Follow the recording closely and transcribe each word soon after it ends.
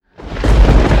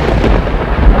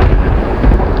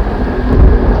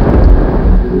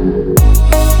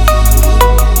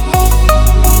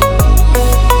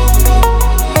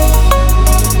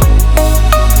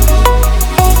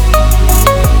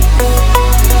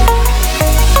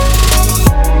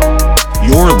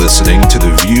listening to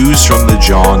the Views from the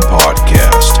John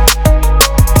podcast,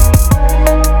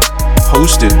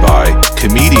 hosted by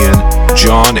comedian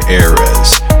John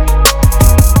Ayres.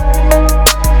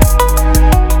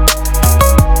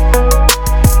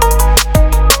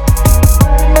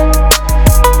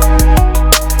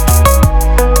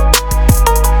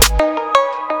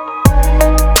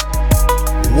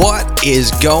 What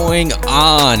is going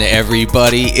on,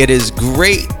 everybody? It is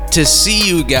great to see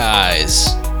you guys.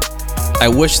 I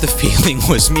wish the feeling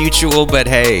was mutual, but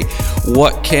hey,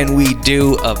 what can we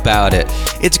do about it?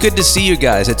 It's good to see you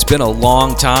guys. It's been a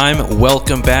long time.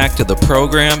 Welcome back to the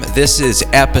program. This is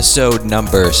episode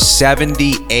number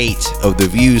 78 of the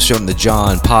Views from the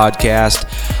John podcast.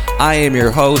 I am your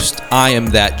host. I am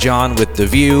that John with the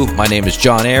View. My name is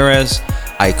John Ayres.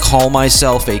 I call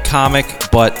myself a comic,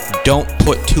 but don't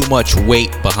put too much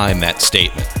weight behind that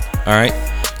statement, all right?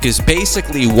 Because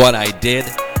basically what I did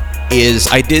is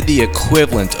I did the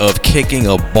equivalent of kicking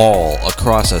a ball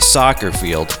across a soccer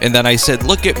field, and then I said,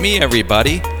 look at me,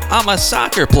 everybody. I'm a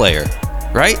soccer player,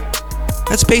 right?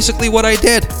 That's basically what I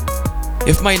did.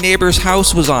 If my neighbor's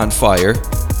house was on fire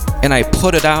and I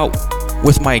put it out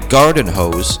with my garden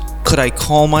hose, could I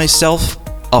call myself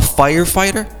a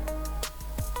firefighter?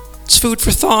 It's food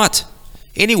for thought.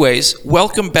 Anyways,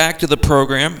 welcome back to the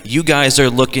program. You guys are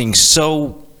looking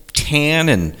so tan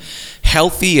and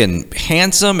healthy and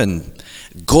handsome and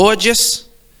gorgeous.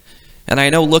 And I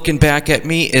know looking back at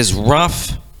me is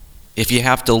rough. If you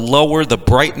have to lower the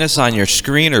brightness on your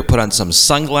screen or put on some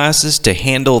sunglasses to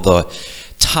handle the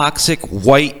toxic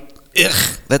white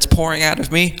that's pouring out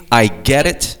of me, I get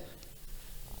it.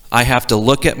 I have to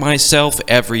look at myself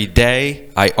every day.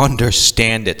 I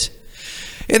understand it.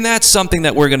 And that's something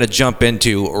that we're going to jump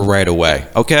into right away,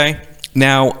 okay?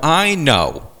 Now, I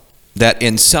know that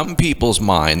in some people's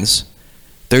minds,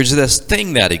 there's this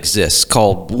thing that exists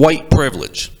called white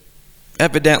privilege.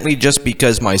 Evidently, just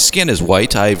because my skin is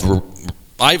white, I've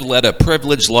led a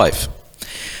privileged life.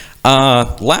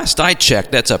 Last I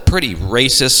checked, that's a pretty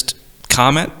racist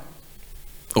comment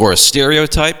or a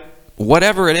stereotype.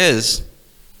 Whatever it is,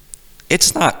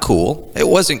 it's not cool. It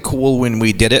wasn't cool when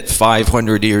we did it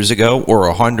 500 years ago, or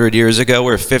 100 years ago,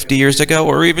 or 50 years ago,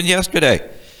 or even yesterday.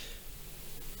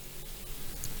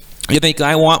 You think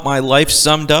I want my life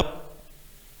summed up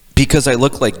because I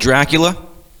look like Dracula?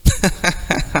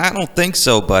 I don't think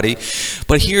so, buddy.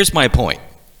 But here's my point.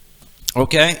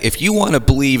 Okay? If you want to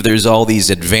believe there's all these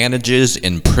advantages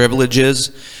and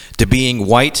privileges to being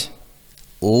white,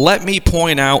 let me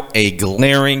point out a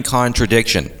glaring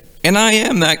contradiction. And I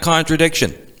am that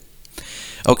contradiction.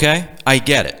 Okay? I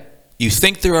get it. You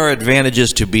think there are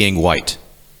advantages to being white.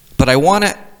 But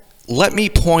let me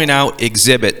point out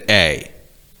Exhibit A.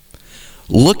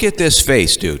 Look at this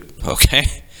face, dude. Okay?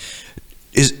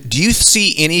 Do you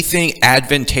see anything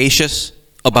advantageous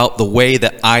about the way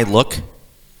that I look?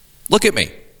 Look at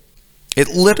me. It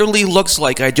literally looks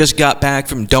like I just got back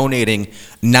from donating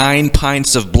 9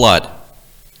 pints of blood.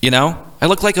 You know? I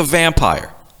look like a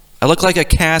vampire. I look like a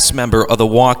cast member of The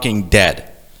Walking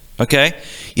Dead, okay?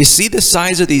 You see the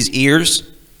size of these ears?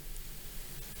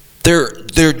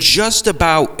 They're just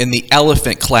about in the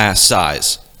elephant class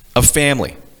size of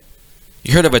family.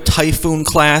 You heard of a Typhoon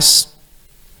class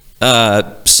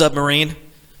submarine?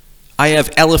 I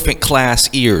have elephant class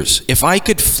ears. If I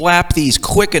could flap these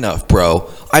quick enough,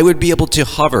 bro, I would be able to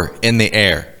hover in the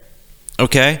air,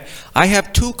 okay? I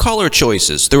have 2 color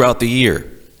choices throughout the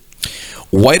year.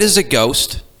 White as a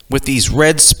ghost, with these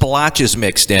red splotches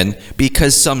mixed in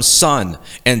because some sun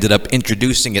ended up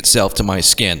introducing itself to my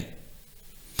skin.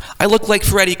 I look like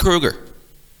Freddy Krueger.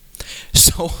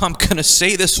 So I'm going to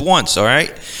say this once, all right?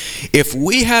 If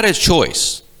we had a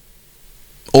choice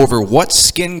over what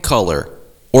skin color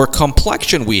or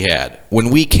complexion we had when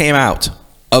we came out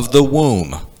of the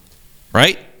womb,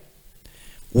 right?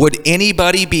 Would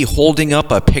anybody be holding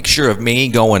up a picture of me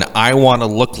going, I want to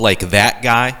look like that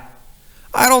guy?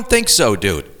 I don't think so,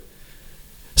 dude.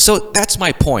 So that's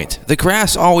my point. The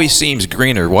grass always seems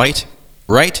greener white,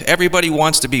 right? Everybody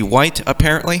wants to be white,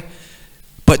 apparently.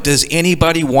 But does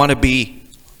anybody want to be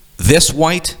this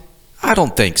white? I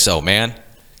don't think so, man.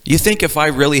 You think if I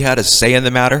really had a say in the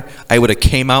matter, I would have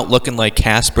came out looking like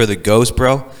Casper the Ghost,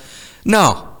 bro?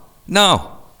 No.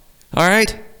 All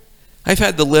right? I've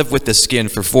had to live with this skin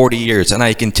for 40 years, and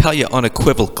I can tell you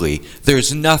unequivocally,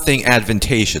 there's nothing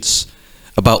advantageous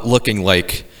about looking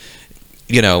like,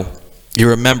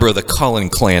 you're a member of the Cullen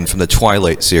clan from the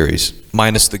Twilight series,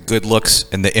 minus the good looks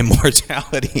and the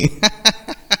immortality.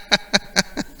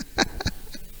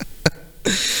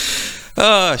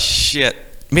 Oh, shit.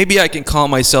 Maybe I can call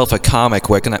myself a comic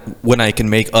when I can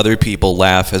make other people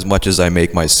laugh as much as I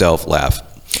make myself laugh.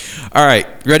 All right,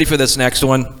 ready for this next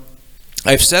one?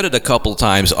 I've said it a couple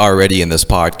times already in this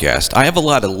podcast. I have a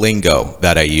lot of lingo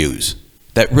that I use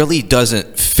that really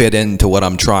doesn't fit into what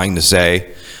I'm trying to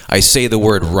say. I say the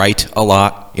word right a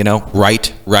lot,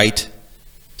 right.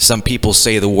 Some people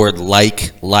say the word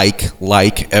like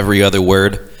every other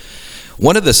word.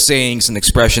 One of the sayings and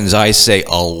expressions I say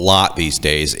a lot these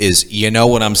days is, you know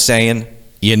what I'm saying?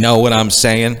 You know what I'm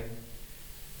saying?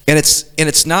 And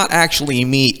it's not actually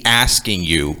me asking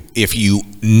you if you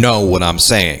know what I'm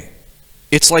saying.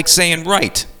 It's like saying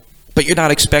right, but you're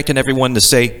not expecting everyone to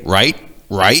say right.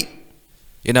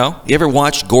 You ever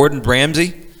watched Gordon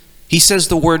Ramsay? He says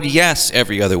the word yes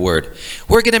every other word.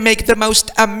 We're going to make the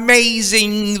most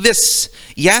amazing this.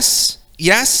 Yes.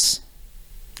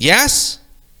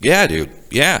 Yeah, dude.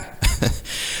 Yeah.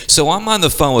 So I'm on the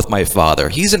phone with my father.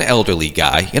 He's an elderly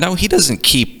guy. He doesn't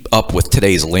keep up with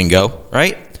today's lingo,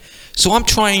 right? So I'm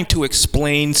trying to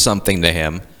explain something to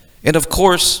him. And of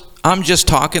course, I'm just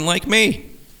talking like me.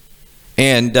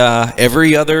 And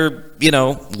every other,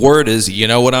 word is, you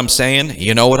know what I'm saying?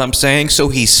 You know what I'm saying? So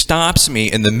he stops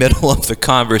me in the middle of the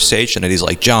conversation and he's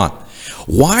like, John,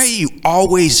 why are you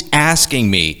always asking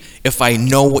me if I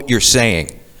know what you're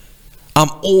saying? I'm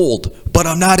old, but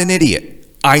I'm not an idiot.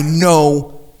 I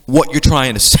know what you're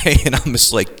trying to say. And I'm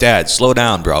just like, Dad, slow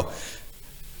down, bro.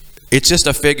 It's just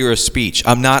a figure of speech.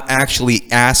 I'm not actually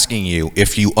asking you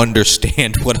if you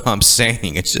understand what I'm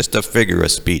saying. It's just a figure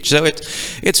of speech. So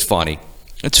it's funny.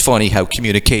 It's funny how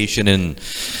communication and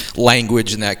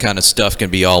language and that kind of stuff can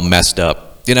be all messed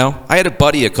up. I had a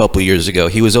buddy a couple of years ago.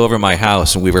 He was over at my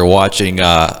house and we were watching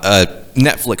a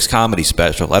Netflix comedy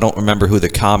special. I don't remember who the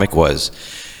comic was.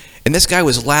 And this guy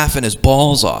was laughing his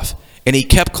balls off. And he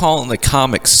kept calling the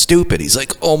comic stupid. He's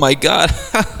like, oh my God,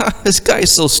 this guy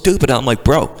is so stupid. I'm like,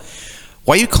 bro,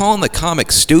 why are you calling the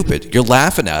comic stupid? You're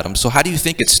laughing at him, so how do you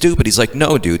think it's stupid? He's like,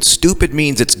 no, dude, stupid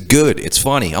means it's good, it's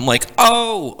funny. I'm like,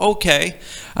 oh, okay.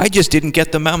 I just didn't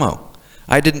get the memo.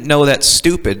 I didn't know that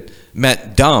stupid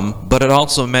meant dumb, but it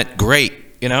also meant great,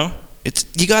 you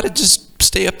got to just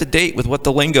stay up to date with what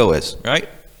the lingo is, right?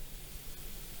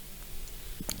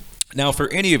 Now, for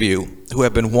any of you who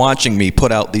have been watching me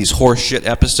put out these horseshit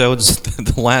episodes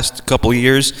the last couple of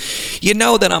years, you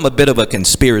know that I'm a bit of a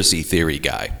conspiracy theory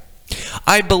guy.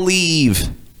 I believe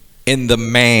in the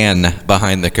man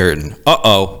behind the curtain.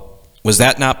 Uh-oh. Was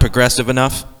that not progressive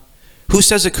enough? Who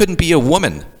says it couldn't be a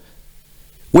woman?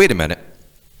 Wait a minute.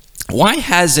 Why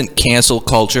hasn't cancel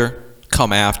culture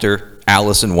come after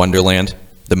Alice in Wonderland,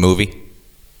 the movie?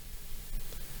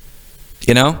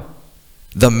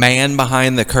 The man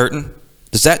behind the curtain?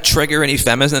 Does that trigger any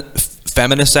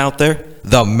feminists out there?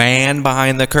 The man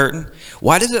behind the curtain?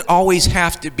 Why does it always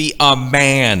have to be a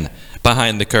man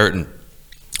behind the curtain?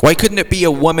 Why couldn't it be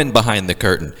a woman behind the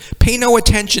curtain? Pay no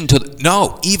attention to...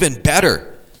 No, even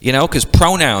better. Because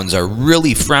pronouns are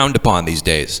really frowned upon these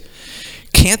days.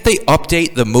 Can't they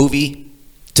update the movie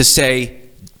to say,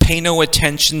 pay no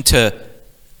attention to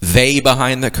they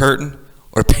behind the curtain?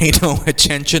 Or pay no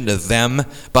attention to them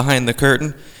behind the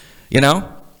curtain?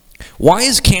 Why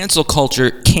is cancel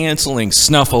culture canceling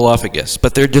Snuffleupagus,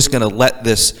 but they're just going to let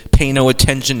this pay no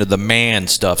attention to the man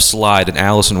stuff slide in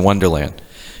Alice in Wonderland?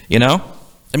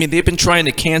 They've been trying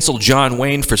to cancel John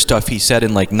Wayne for stuff he said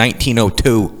in like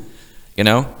 1902.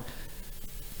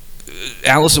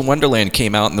 Alice in Wonderland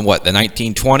came out in the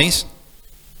 1920s?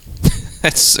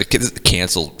 That's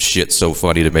cancel shit so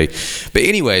funny to me. But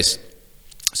anyways,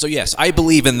 so yes, I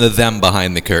believe in the them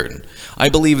behind the curtain. I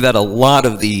believe that a lot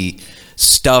of the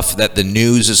stuff that the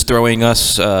news is throwing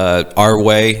us our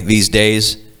way these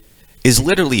days is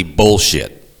literally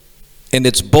bullshit. And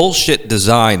it's bullshit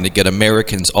designed to get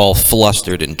Americans all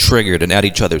flustered and triggered and at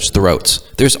each other's throats.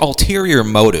 There's ulterior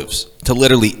motives to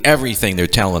literally everything they're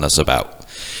telling us about.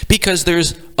 Because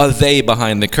there's a they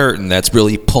behind the curtain that's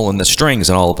really pulling the strings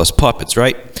on all of us puppets,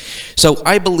 right? So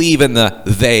I believe in the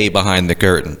they behind the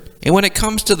curtain. And when it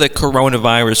comes to the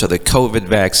coronavirus or the COVID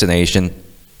vaccination,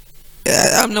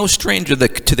 I'm no stranger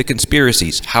to the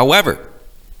conspiracies. However,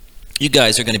 you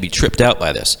guys are going to be tripped out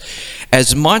by this.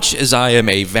 As much as I am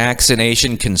a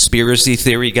vaccination conspiracy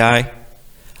theory guy,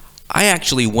 I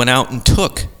actually went out and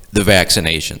took the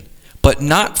vaccination, but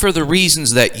not for the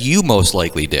reasons that you most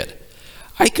likely did.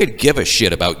 I could give a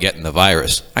shit about getting the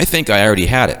virus. I think I already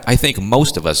had it. I think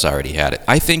most of us already had it.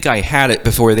 I think I had it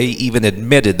before they even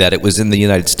admitted that it was in the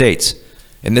United States.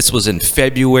 And this was in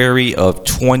February of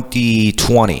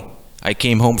 2020. I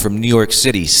came home from New York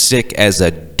City sick as a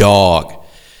dog.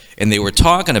 And they were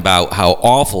talking about how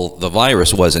awful the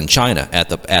virus was in China at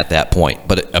that point.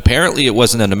 But apparently it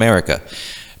wasn't in America.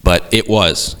 But it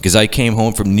was, because I came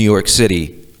home from New York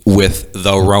City with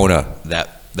the Rona,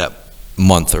 that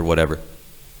month or whatever.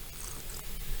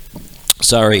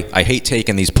 Sorry, I hate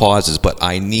taking these pauses, but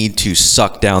I need to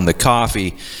suck down the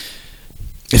coffee.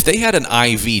 If they had an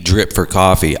IV drip for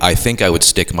coffee, I think I would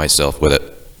stick myself with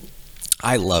it.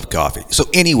 I love coffee. So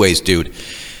anyways, dude,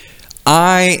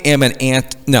 I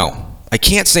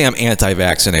can't say I'm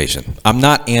anti-vaccination. I'm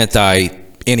not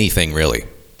anti-anything really,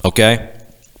 okay?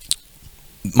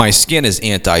 My skin is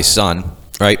anti-sun,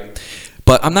 right?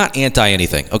 But I'm not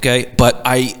anti-anything, okay? But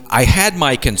I had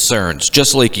my concerns,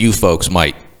 just like you folks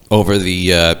might, over the,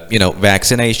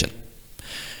 vaccination.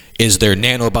 Is there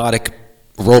nanobotic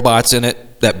robots in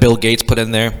it that Bill Gates put in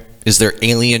there? Is there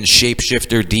alien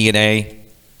shapeshifter DNA?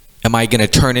 Am I going to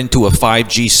turn into a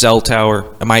 5G cell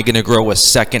tower? Am I going to grow a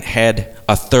second head,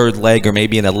 a third leg, or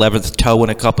maybe an 11th toe in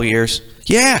a couple years?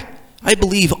 Yeah, I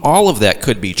believe all of that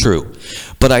could be true.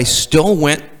 But I still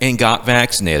went and got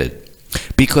vaccinated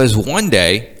because one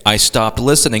day I stopped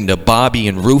listening to Bobby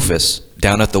and Rufus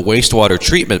down at the wastewater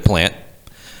treatment plant.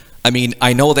 I mean,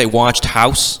 I know they watched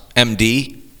House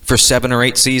MD for 7 or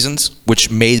 8 seasons, which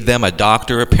made them a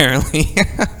doctor apparently.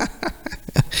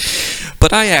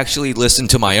 But I actually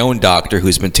listened to my own doctor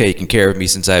who's been taking care of me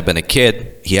since I've been a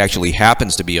kid. He actually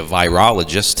happens to be a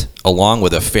virologist along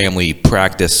with a family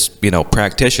practice,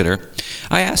 practitioner.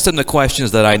 I asked him the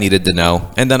questions that I needed to know,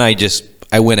 and then I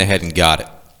went ahead and got it.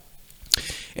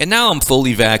 And now I'm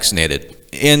fully vaccinated.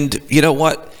 And you know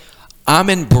what? I'm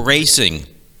embracing,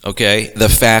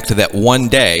 the fact that one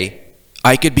day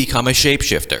I could become a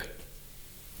shapeshifter.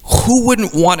 Who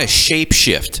wouldn't want to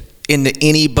shapeshift into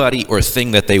anybody or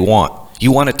thing that they want?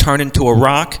 You want to turn into a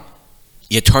rock?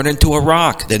 You turn into a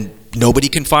rock, then nobody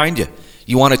can find you.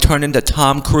 You want to turn into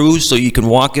Tom Cruise so you can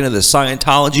walk into the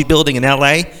Scientology building in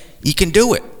LA? You can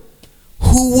do it.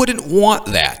 Who wouldn't want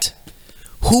that?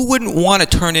 Who wouldn't want to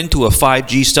turn into a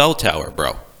 5G cell tower,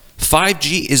 bro?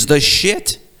 5G is the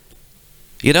shit.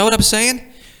 You know what I'm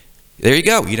saying? There you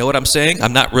go. You know what I'm saying?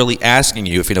 I'm not really asking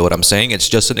you if you know what I'm saying. It's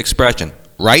just an expression.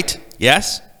 Right?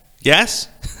 Yes? Yes?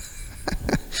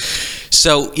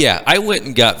 So, yeah, I went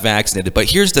and got vaccinated. But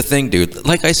here's the thing, dude.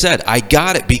 Like I said, I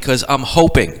got it because I'm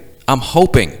hoping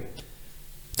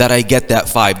that I get that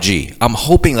 5G. I'm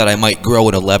hoping that I might grow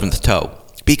an 11th toe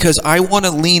because I want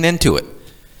to lean into it.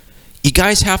 You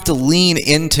guys have to lean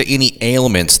into any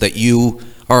ailments that you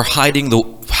are hiding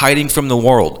from the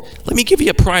world. Let me give you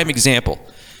a prime example.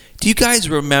 Do you guys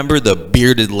remember the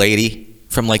bearded lady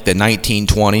from like the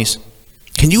 1920s?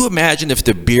 Can you imagine if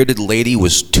the bearded lady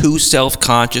was too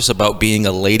self-conscious about being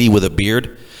a lady with a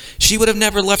beard? She would have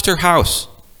never left her house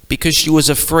because she was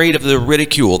afraid of the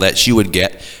ridicule that she would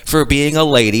get for being a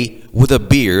lady with a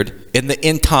beard in the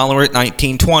intolerant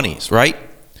 1920s, right?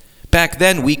 Back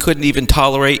then, we couldn't even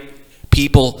tolerate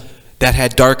people that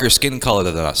had darker skin color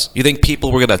than us. You think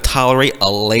people were going to tolerate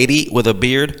a lady with a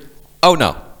beard? Oh,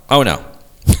 no. Oh, no.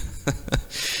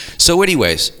 So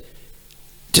anyways,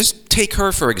 just take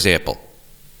her for example.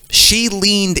 She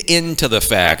leaned into the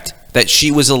fact that she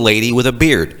was a lady with a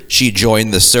beard. She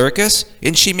joined the circus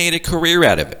and she made a career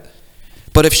out of it.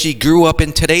 But if she grew up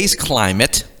in today's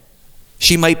climate,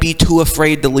 she might be too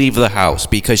afraid to leave the house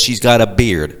because she's got a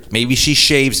beard. Maybe she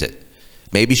shaves it.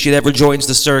 Maybe she never joins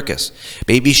the circus.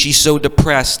 Maybe she's so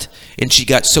depressed and she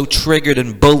got so triggered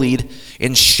and bullied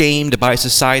and shamed by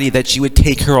society that she would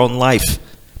take her own life.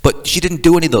 But she didn't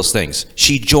do any of those things.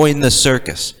 She joined the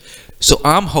circus. So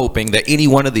I'm hoping that any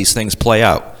one of these things play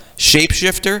out.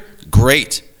 Shapeshifter,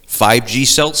 great. 5G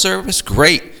cell service,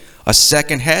 great. A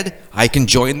second head, I can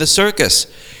join the circus.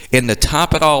 And to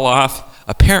top it all off,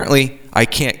 apparently I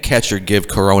can't catch or give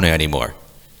corona anymore.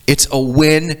 It's a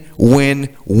win,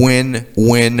 win, win,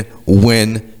 win,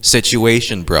 win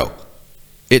situation, bro.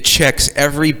 It checks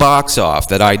every box off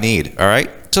that I need, all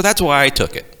right? So that's why I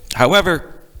took it. However,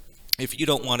 if you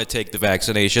don't want to take the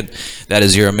vaccination, that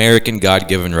is your American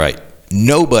God-given right.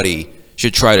 Nobody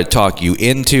should try to talk you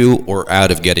into or out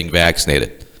of getting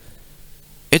vaccinated.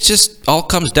 It just all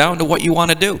comes down to what you want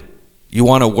to do. You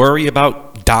want to worry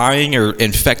about dying or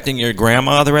infecting your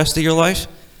grandma the rest of your life?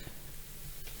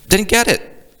 Then get it.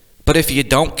 But if you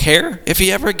don't care if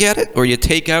you ever get it, or you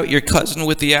take out your cousin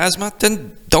with the asthma,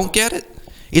 then don't get it.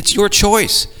 It's your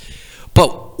choice.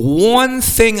 But one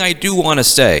thing I do want to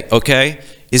say, okay,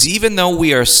 is even though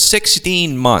we are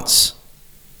 16 months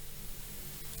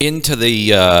into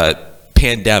the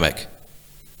pandemic,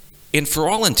 and for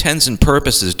all intents and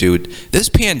purposes, dude, this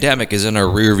pandemic is in our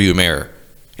rearview mirror.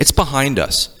 It's behind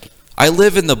us. I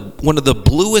live in one of the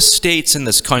bluest states in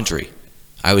this country.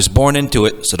 I was born into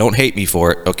it, so don't hate me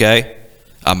for it, okay?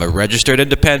 I'm a registered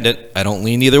independent. I don't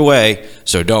lean either way,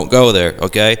 so don't go there,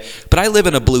 okay? But I live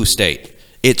in a blue state.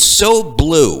 It's so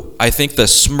blue, I think the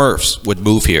Smurfs would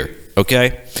move here.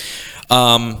 okay?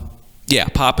 Yeah,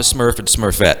 Papa Smurf and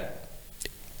Smurfette.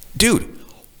 Dude,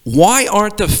 why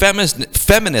aren't the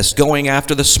feminists going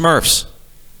after the Smurfs?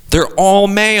 They're all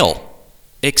male,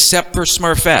 except for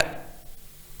Smurfette.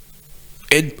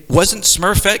 It wasn't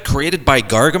Smurfette created by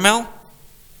Gargamel?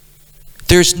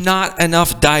 There's not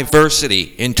enough diversity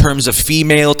in terms of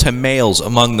female to males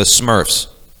among the Smurfs.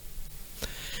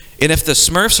 And if the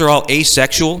Smurfs are all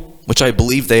asexual, which I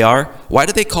believe they are, why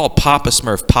do they call Papa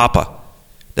Smurf Papa?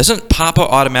 Doesn't Papa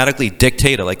automatically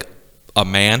dictate like a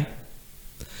man?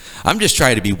 I'm just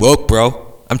trying to be woke,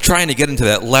 bro. I'm trying to get into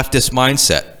that leftist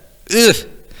mindset. Ugh.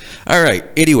 All right,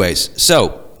 anyways,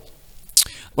 so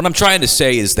what I'm trying to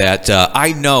say is that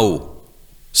I know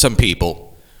some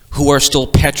people who are still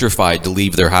petrified to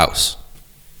leave their house.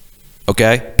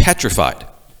 Okay? Petrified.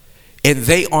 And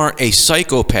they aren't a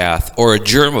psychopath or a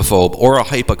germaphobe or a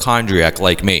hypochondriac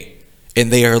like me. And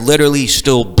they are literally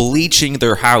still bleaching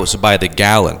their house by the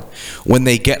gallon. When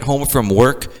they get home from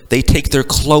work, they take their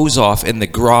clothes off in the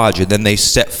garage and then they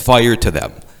set fire to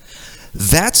them.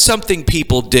 That's something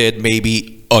people did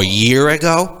maybe a year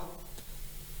ago.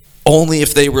 Only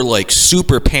if they were like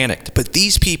super panicked. But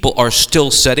these people are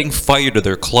still setting fire to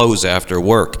their clothes after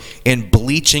work and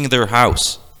bleaching their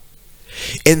house.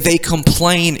 And they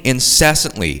complain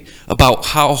incessantly about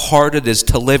how hard it is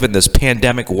to live in this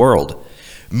pandemic world.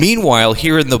 Meanwhile,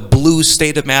 here in the blue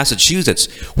state of Massachusetts,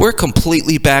 we're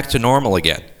completely back to normal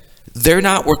again. They're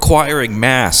not requiring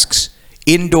masks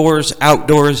indoors,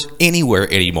 outdoors,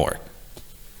 anywhere anymore.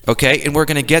 Okay, and we're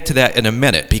going to get to that in a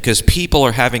minute because people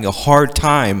are having a hard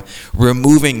time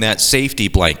removing that safety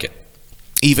blanket.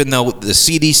 Even though the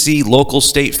CDC, local,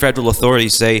 state, federal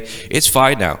authorities say it's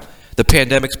fine now. The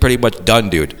pandemic's pretty much done,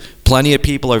 dude. Plenty of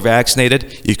people are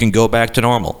vaccinated. You can go back to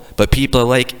normal. But people are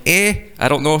like, I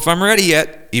don't know if I'm ready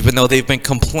yet, even though they've been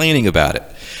complaining about it,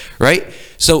 right?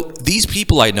 So these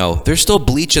people I know, they're still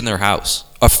bleaching their house,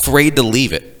 afraid to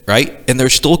leave it, right? And they're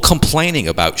still complaining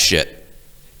about shit.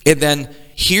 And then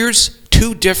here's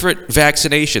 2 different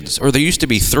vaccinations, or there used to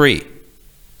be 3.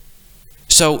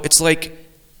 So it's like,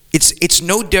 it's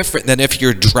no different than if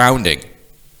you're drowning.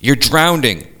 You're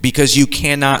drowning because you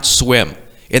cannot swim.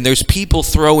 And there's people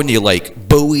throwing you like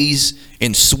buoys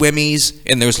and swimmies,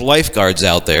 and there's lifeguards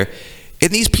out there.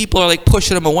 And these people are like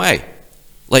pushing them away.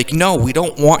 Like, no, we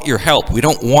don't want your help. We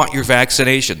don't want your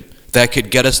vaccination. That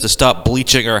could get us to stop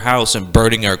bleaching our house and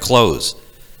burning our clothes.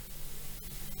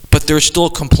 But they're still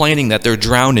complaining that they're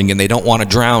drowning and they don't want to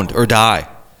drown or die.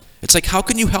 It's like, how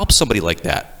can you help somebody like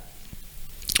that?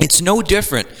 It's no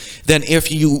different than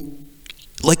if you,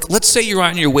 like, let's say you're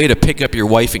on your way to pick up your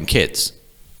wife and kids,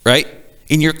 right?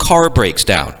 And your car breaks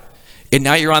down. And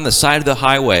now you're on the side of the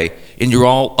highway and you're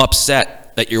all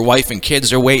upset that your wife and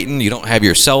kids are waiting, you don't have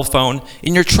your cell phone,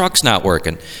 and your truck's not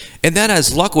working. And then,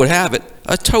 as luck would have it,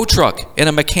 a tow truck and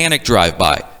a mechanic drive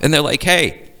by. And they're like,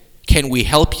 hey, can we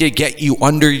help you get you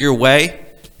under your way?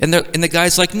 And the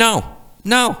guy's like, no,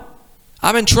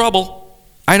 I'm in trouble.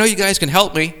 I know you guys can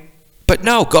help me, but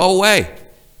no, go away.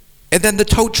 And then the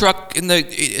tow truck in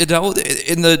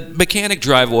the mechanic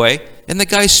drive away, and the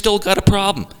guy's still got a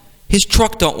problem. His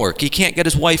truck don't work. He can't get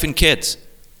his wife and kids.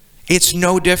 It's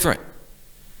no different.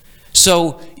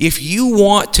 So if you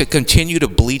want to continue to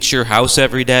bleach your house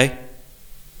every day,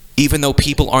 even though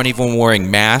people aren't even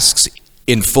wearing masks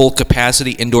in full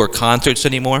capacity indoor concerts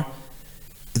anymore,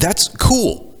 that's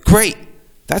cool. Great.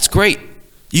 That's great.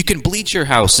 You can bleach your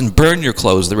house and burn your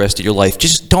clothes the rest of your life.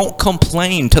 Just don't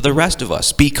complain to the rest of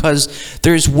us because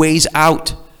there's ways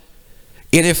out.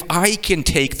 And if I can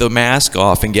take the mask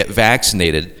off and get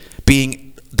vaccinated,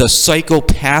 being the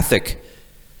psychopathic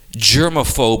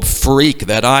germaphobe freak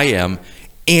that I am,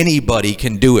 anybody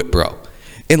can do it, bro.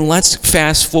 And let's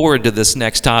fast forward to this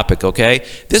next topic, okay?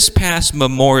 This past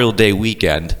Memorial Day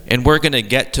weekend, and we're going to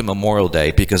get to Memorial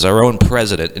Day because our own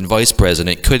president and vice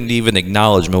president couldn't even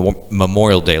acknowledge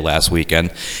Memorial Day last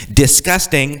weekend.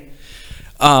 Disgusting.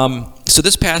 So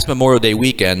this past Memorial Day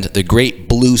weekend, the great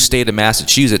blue state of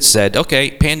Massachusetts said,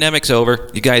 okay, pandemic's over.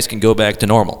 You guys can go back to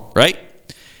normal, right?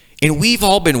 And we've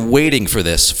all been waiting for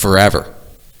this forever.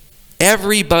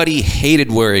 Everybody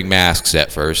hated wearing masks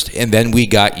at first, and then we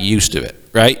got used to it,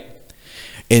 right?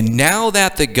 And now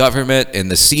that the government and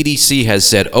the CDC has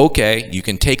said, okay, you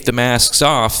can take the masks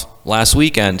off last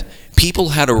weekend, people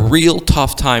had a real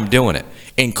tough time doing it,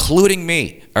 including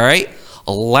me, all right?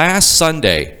 Last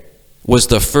Sunday was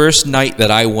the first night that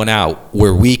I went out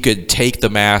where we could take the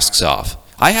masks off.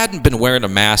 I hadn't been wearing a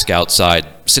mask outside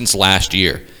since last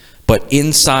year, but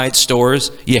inside stores,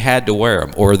 you had to wear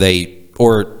them, or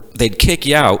they'd kick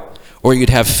you out, or you'd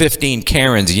have 15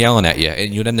 Karens yelling at you,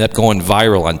 and you'd end up going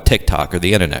viral on TikTok or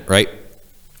the internet, right?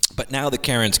 But now the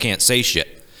Karens can't say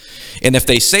shit. And if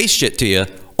they say shit to you,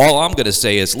 all I'm going to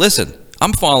say is, listen,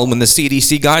 I'm following the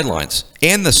CDC guidelines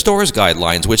and the store's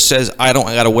guidelines, which says I don't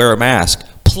got to wear a mask.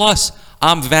 Plus,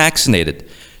 I'm vaccinated.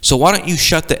 So why don't you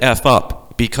shut the F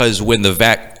up? Because when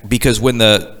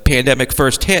the pandemic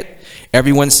first hit,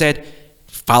 everyone said,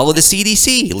 follow the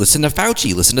CDC, listen to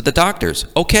Fauci, listen to the doctors.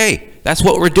 Okay, that's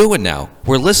what we're doing now.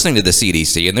 We're listening to the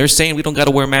CDC, and they're saying we don't got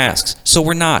to wear masks. So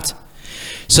we're not.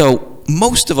 So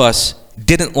most of us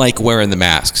didn't like wearing the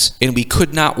masks, and we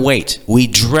could not wait. We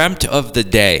dreamt of the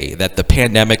day that the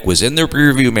pandemic was in the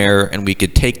rearview mirror and we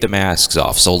could take the masks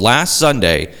off. So last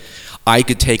Sunday, I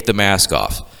could take the mask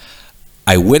off.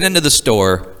 I went into the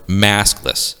store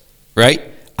maskless, right?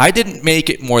 I didn't make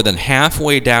it more than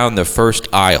halfway down the first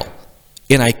aisle,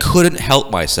 and I couldn't help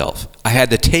myself. I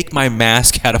had to take my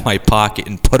mask out of my pocket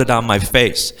and put it on my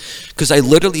face because I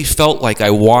literally felt like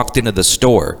I walked into the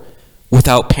store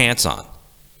without pants on.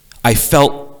 I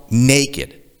felt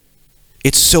naked.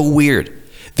 It's so weird.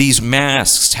 These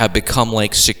masks have become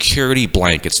like security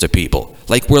blankets to people.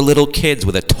 Like we're little kids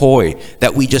with a toy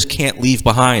that we just can't leave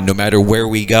behind no matter where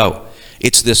we go.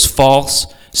 It's this false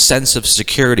sense of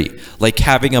security. Like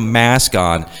having a mask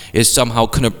on is somehow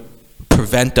going to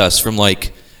prevent us from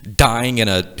like dying in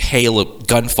a hail of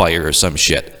gunfire or some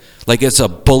shit. Like it's a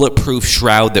bulletproof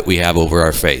shroud that we have over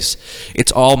our face.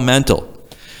 It's all mental.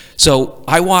 So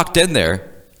I walked in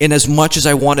there, and as much as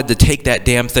I wanted to take that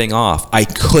damn thing off, I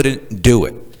couldn't do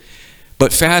it.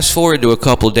 But fast forward to a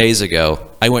couple days ago,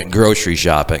 I went grocery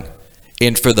shopping.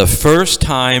 And for the first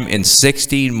time in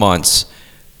 16 months,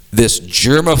 this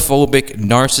germophobic,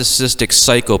 narcissistic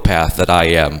psychopath that I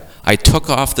am, I took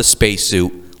off the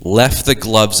spacesuit, left the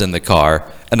gloves in the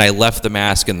car, and I left the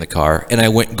mask in the car, and I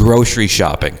went grocery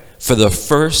shopping for the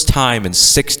first time in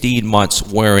 16 months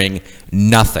wearing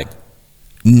nothing.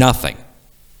 Nothing.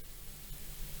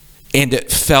 And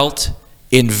it felt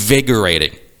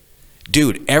invigorating.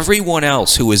 Dude, everyone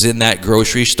else who was in that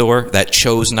grocery store that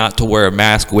chose not to wear a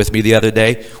mask with me the other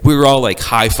day, we were all like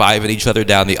high-fiving each other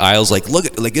down the aisles like,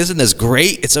 look, like, isn't this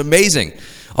great? It's amazing.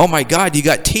 Oh my God, you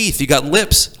got teeth, you got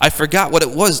lips. I forgot what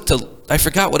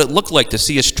it looked like to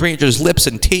see a stranger's lips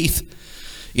and teeth.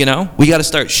 You know, we got to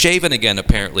start shaving again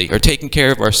apparently, or taking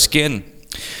care of our skin.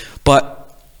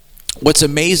 But what's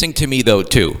amazing to me though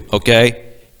too,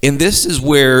 okay? And this is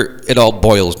where it all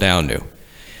boils down to.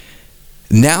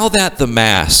 Now that the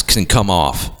masks can come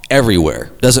off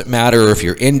everywhere, doesn't matter if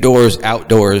you're indoors,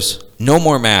 outdoors, no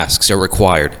more masks are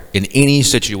required in any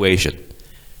situation.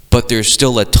 But there's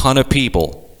still a ton of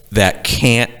people that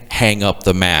can't hang up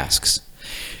the masks.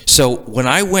 So when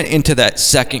I went into that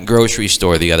second grocery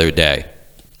store the other day,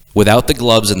 without the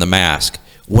gloves and the mask,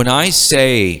 when I would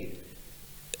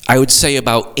say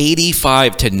about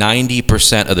 85 to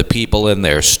 90% of the people in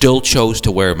there still chose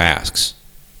to wear masks.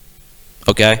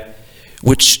 Okay?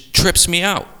 Which trips me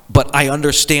out, but I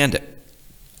understand it.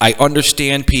 I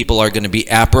understand people are going to be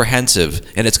apprehensive,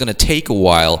 and it's going to take a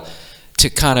while to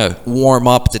kind of warm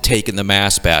up to taking the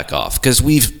mask back off, because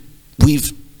we've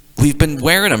been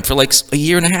wearing them for like a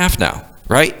year and a half now,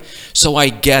 right? So I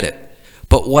get it.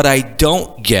 But what I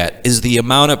don't get is the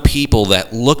amount of people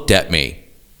that looked at me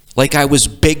like I was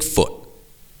Bigfoot.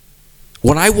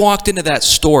 When I walked into that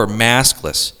store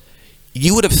maskless,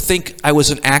 you would have think I was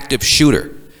an active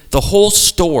shooter. The whole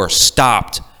store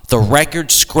stopped. The record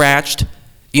scratched,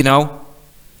 you know,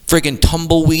 friggin'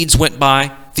 tumbleweeds went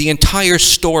by. The entire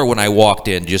store when I walked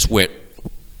in just went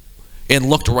and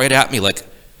looked right at me like,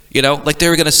 you know, like they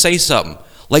were going to say something.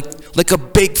 Like a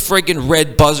big friggin'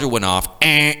 red buzzer went off.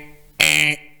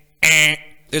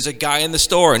 There's a guy in the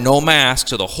store and no mask,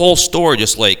 so the whole store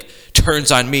just like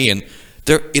turns on me, and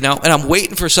they're, you know, and I'm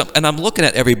waiting for something, and I'm looking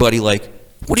at everybody like,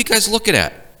 what are you guys looking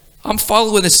at? I'm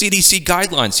following the CDC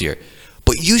guidelines here.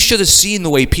 But you should have seen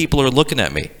the way people are looking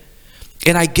at me.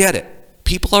 And I get it.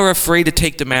 People are afraid to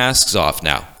take the masks off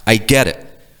now. I get it.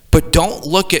 But don't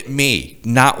look at me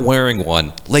not wearing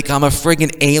one like I'm a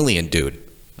friggin' alien, dude.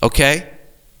 Okay?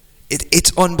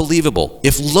 It's unbelievable.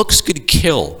 If looks could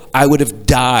kill, I would have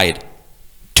died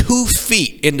 2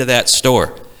 feet into that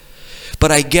store.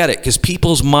 But I get it, because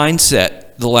people's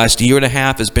mindset the last year and a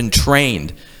half has been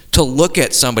trained to look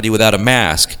at somebody without a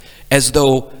mask as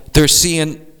though they're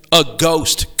seeing a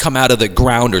ghost come out of the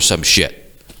ground or some shit.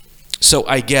 So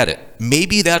I get it.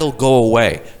 Maybe that'll go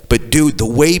away. But dude, the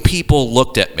way people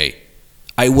looked at me,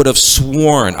 I would have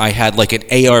sworn I had like an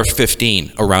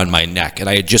AR-15 around my neck and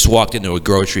I had just walked into a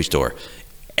grocery store.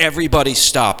 Everybody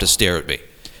stopped to stare at me.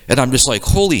 And I'm just like,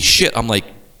 holy shit. I'm like,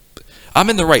 I'm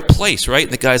in the right place, right?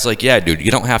 And the guy's like, yeah, dude,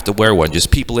 you don't have to wear one.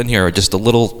 Just people in here are just a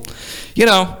little, you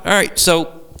know, all right,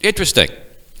 so interesting.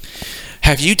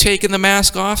 Have you taken the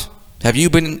mask off? Have you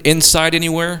been inside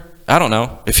anywhere? I don't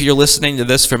know. If you're listening to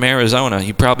this from Arizona,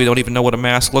 you probably don't even know what a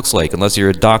mask looks like unless you're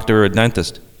a doctor or a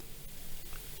dentist.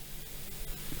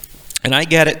 And I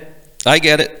get it.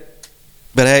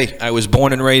 But hey, I was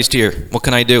born and raised here. What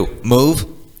can I do? Move?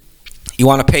 You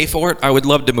want to pay for it? I would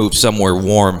love to move somewhere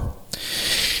warm.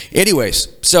 Anyways,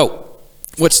 so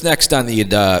what's next on the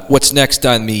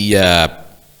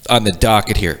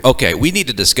docket here? Okay, we need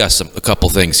to discuss a couple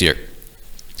things here.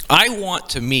 I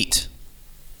want to meet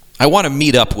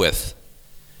up with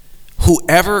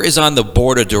whoever is on the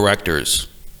board of directors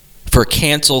for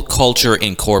Cancel Culture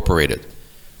Incorporated.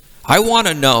 I want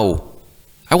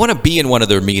to be in one of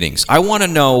their meetings. I want to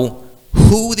know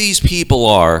who these people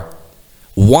are,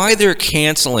 why they're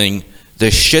canceling the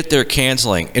shit they're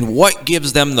canceling, and what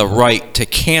gives them the right to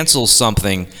cancel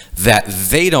something that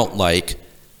they don't like,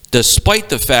 despite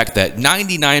the fact that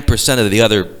 99% of the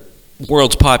other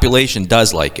world's population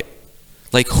does like it.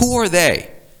 Like, who are they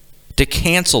to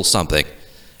cancel something?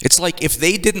 It's like if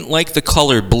they didn't like the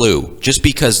color blue, just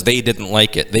because they didn't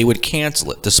like it, they would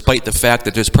cancel it, despite the fact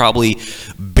that there's probably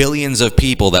billions of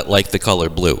people that like the color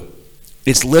blue.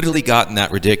 It's literally gotten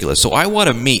that ridiculous. So I want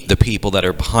to meet the people that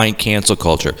are behind cancel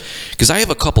culture, because I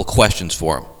have a couple questions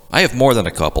for them. I have more than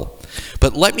a couple.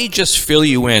 But let me just fill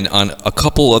you in on a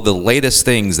couple of the latest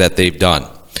things that they've done.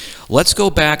 Let's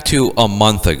go back to a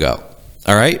month ago,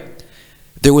 all right?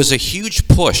 There was a huge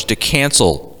push to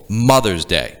cancel Mother's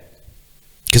Day,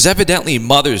 because evidently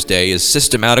Mother's Day is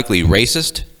systematically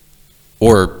racist,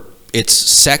 or it's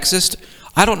sexist.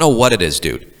 I don't know what it is,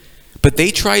 dude. But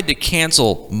they tried to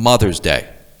cancel Mother's Day.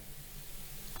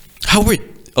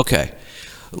 Okay,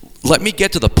 let me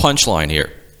get to the punchline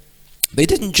here. They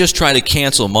didn't just try to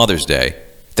cancel Mother's Day.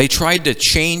 They tried to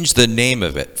change the name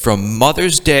of it from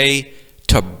Mother's Day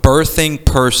to Birthing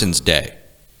Persons Day.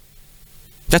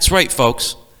 That's right,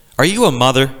 folks. Are you a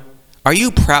mother? Are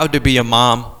you proud to be a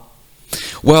mom?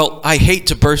 Well, I hate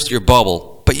to burst your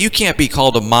bubble, but you can't be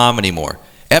called a mom anymore.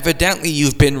 Evidently,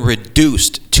 you've been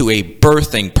reduced to a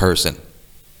birthing person.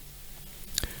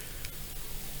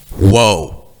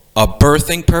 Whoa, a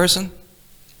birthing person?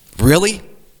 Really?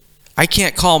 I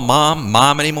can't call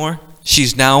mom anymore?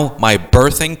 She's now my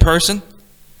birthing person?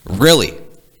 Really?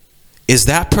 Is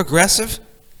that progressive?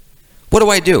 What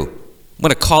do? I'm going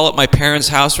to call up my parents'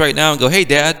 house right now and go, "Hey,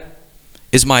 Dad,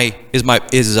 is my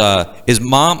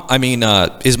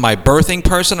birthing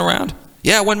person around?"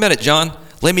 "Yeah, 1 minute, John.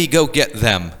 Let me go get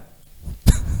them."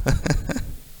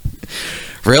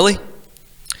 Really?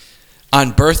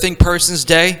 On Birthing Persons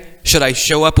Day, should I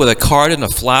show up with a card and the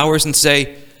flowers and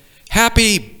say,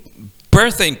 "Happy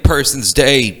Birthing Persons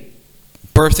Day,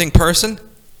 birthing person"?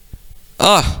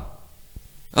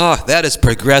 That is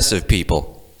progressive,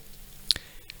 people.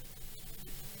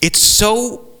 It's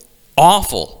so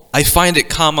awful. I find it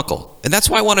comical. And that's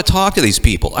why I want to talk to these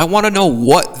people. I want to know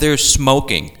what they're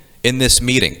smoking in this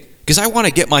meeting, because I want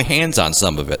to get my hands on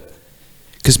some of it.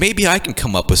 Because maybe I can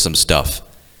come up with some stuff,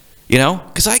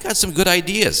 because I got some good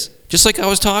ideas, just like I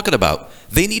was talking about.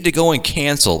 They need to go and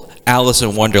cancel Alice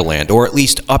in Wonderland, or at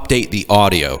least update the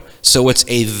audio so it's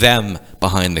a them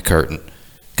behind the curtain.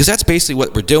 Because that's basically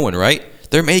what we're doing, right?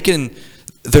 They're making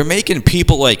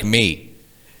people like me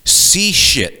see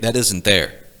shit that isn't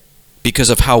there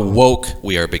because of how woke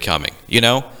we are becoming.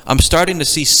 I'm starting to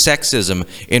see sexism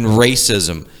and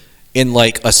racism in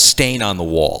like a stain on the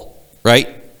wall, right?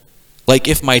 Like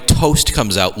if my toast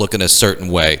comes out looking a certain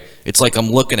way, it's like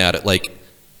I'm looking at it like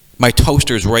my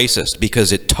toaster's racist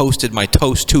because it toasted my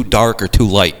toast too dark or too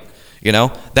light.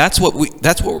 That's what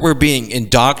we're being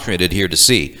indoctrinated here to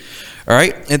see. All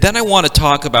right? And then I want to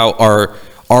talk about our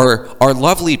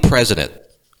lovely president.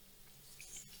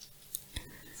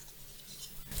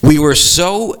 We were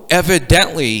so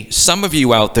evidently, some of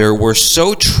you out there were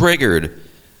so triggered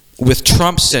with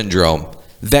Trump syndrome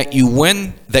that you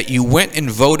went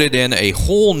and voted in a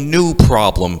whole new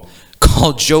problem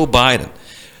called Joe Biden.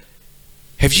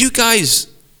 Have you guys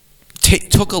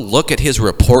took a look at his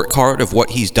report card of what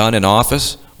he's done in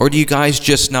office? Or do you guys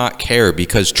just not care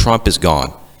because Trump is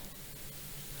gone?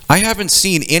 I haven't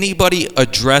seen anybody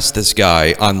address this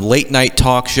guy on late night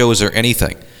talk shows or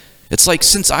anything. It's like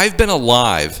since I've been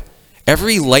alive,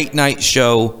 every late night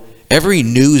show, every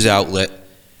news outlet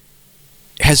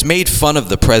has made fun of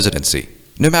the presidency.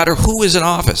 No matter who was in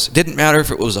office. It didn't matter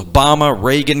if it was Obama,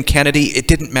 Reagan, Kennedy. It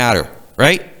didn't matter,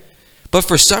 right? But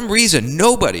for some reason,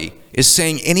 nobody is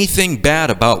saying anything bad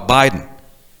about Biden.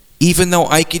 Even though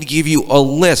I could give you a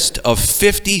list of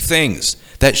 50 things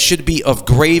that should be of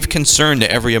grave concern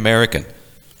to every American.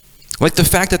 Like the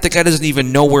fact that the guy doesn't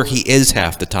even know where he is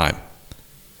half the time.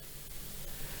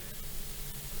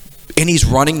 and he's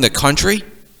running the country.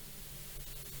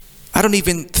 I don't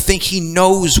even think he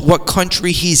knows what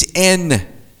country he's in,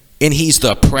 and he's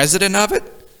the president of it.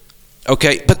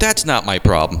 Okay, but that's not my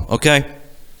problem, okay?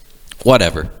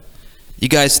 Whatever. You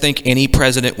guys think any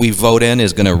president we vote in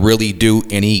is going to really do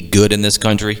any good in this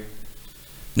country?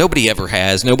 Nobody ever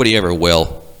has. Nobody ever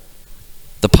will.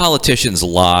 The politicians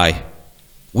lie.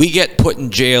 We get put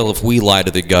in jail if we lie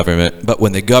to the government, but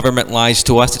when the government lies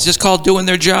to us, it's just called doing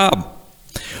their job.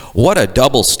 What a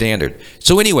double standard.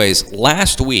 So anyways,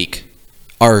 last week,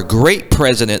 our great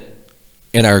president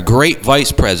and our great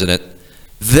vice president,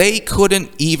 they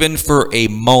couldn't even for a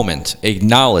moment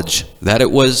acknowledge that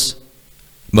it was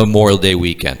Memorial Day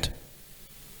weekend.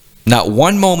 Not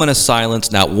one moment of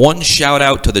silence, not one shout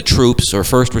out to the troops or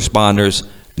first responders,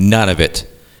 none of it.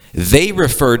 They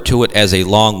referred to it as a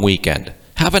long weekend.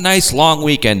 Have a nice long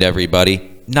weekend,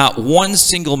 everybody. Not one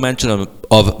single mention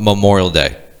of Memorial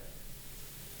Day.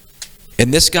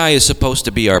 And this guy is supposed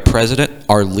to be our president,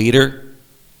 our leader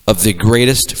of the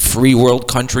greatest free world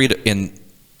country in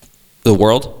the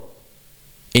world.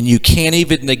 And you can't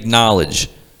even acknowledge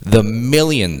the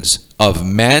millions of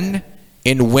men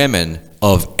and women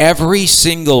of every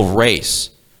single race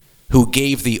who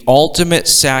gave the ultimate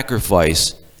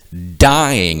sacrifice,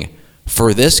 dying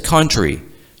for this country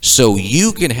so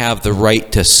you can have the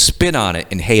right to spit on it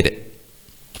and hate it.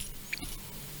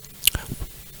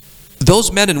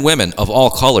 Those men and women of all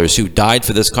colors who died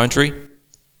for this country,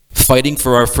 fighting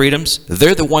for our freedoms,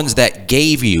 they're the ones that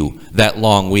gave you that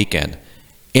long weekend.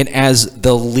 And as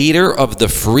the leader of the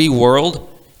free world,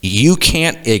 you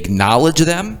can't acknowledge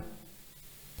them?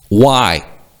 Why?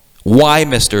 Why,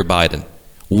 Mr. Biden?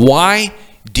 Why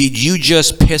did you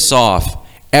just piss off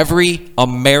every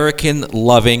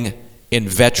American-loving and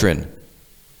veteran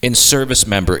and service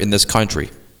member in this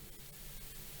country?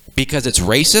 Because it's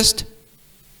racist?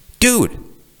 Dude,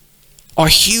 a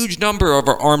huge number of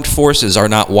our armed forces are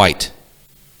not white.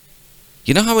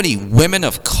 You know how many women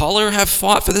of color have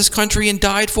fought for this country and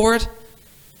died for it?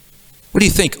 What do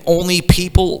you think? Only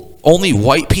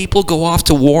white people go off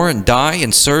to war and die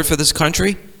and serve for this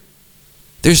country?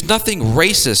 There's nothing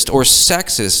racist or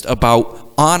sexist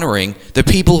about honoring the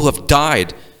people who have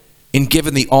died and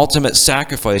given the ultimate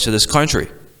sacrifice of this country.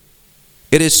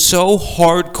 It is so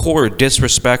hardcore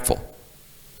disrespectful.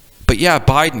 But yeah,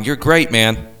 Biden, you're great,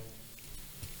 man.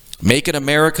 Making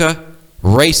America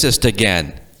racist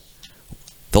again.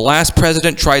 The last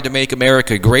president tried to make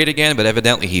America great again, but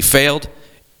evidently he failed.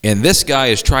 And this guy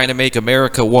is trying to make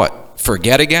America what?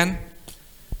 Forget again?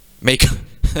 Make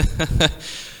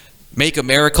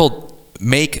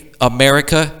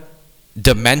America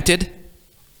demented?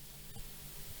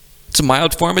 It's a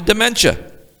mild form of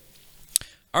dementia.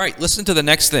 All right, listen to the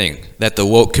next thing that the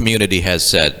woke community has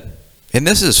said. And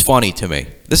this is funny to me.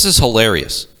 This is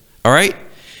hilarious. All right?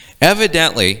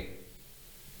 Evidently,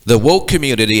 the woke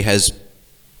community has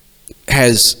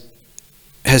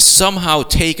somehow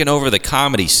taken over the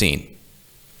comedy scene.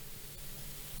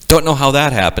 Don't know how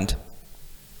that happened.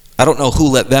 I don't know who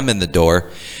let them in the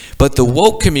door. But the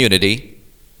woke community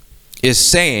is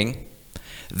saying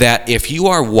that if you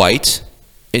are white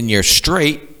and you're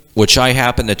straight, which I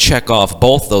happen to check off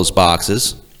both those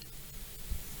boxes,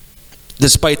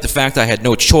 despite the fact I had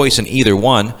no choice in either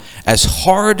one, as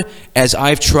hard as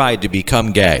I've tried to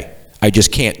become gay, I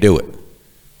just can't do it.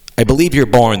 I believe you're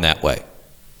born that way.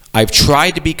 I've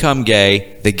tried to become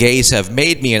gay. The gays have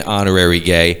made me an honorary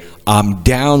gay. I'm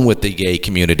down with the gay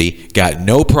community. Got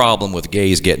no problem with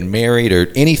gays getting married or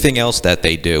anything else that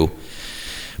they do.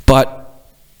 But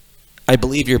I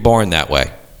believe you're born that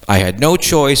way. I had no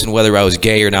choice in whether I was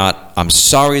gay or not. I'm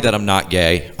sorry that I'm not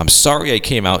gay. I'm sorry I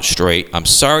came out straight. I'm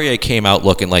sorry I came out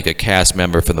looking like a cast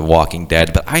member from The Walking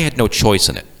Dead, but I had no choice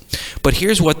in it. But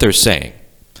here's what they're saying.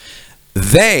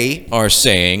 They are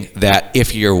saying that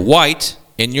if you're white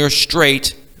and you're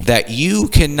straight, that you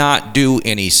cannot do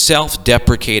any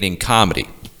self-deprecating comedy.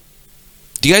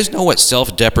 Do you guys know what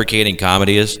self-deprecating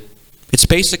comedy is? It's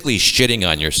basically shitting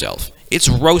on yourself. It's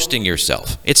roasting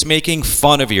yourself. It's making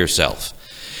fun of yourself.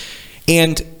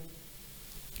 And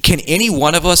can any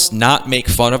one of us not make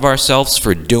fun of ourselves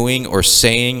for doing or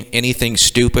saying anything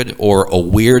stupid or a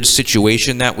weird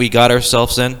situation that we got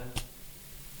ourselves in?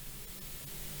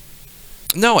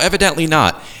 No, evidently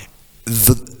not.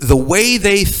 The way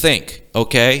they think,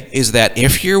 okay, is that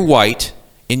if you're white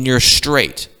and you're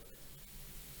straight,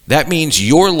 that means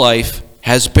your life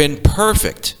has been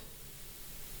perfect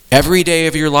every day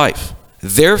of your life.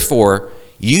 Therefore,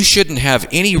 you shouldn't have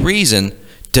any reason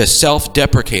to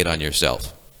self-deprecate on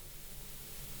yourself.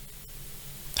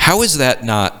 How is that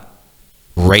not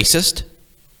racist?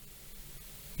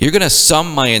 You're going to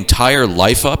sum my entire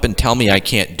life up and tell me I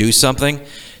can't do something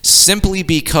simply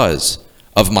because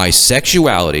of my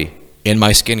sexuality and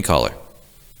my skin color.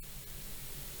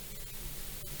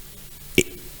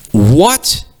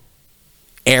 What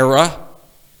era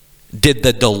did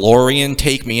the DeLorean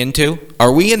take me into?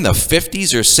 Are we in the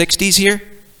 50s or 60s here?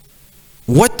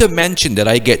 What dimension did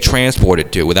I get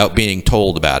transported to without being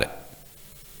told about it?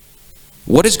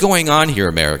 What is going on here,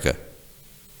 America?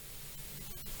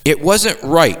 It wasn't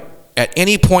right at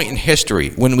any point in history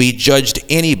when we judged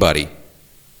anybody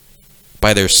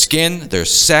by their skin, their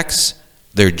sex,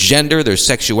 their gender, their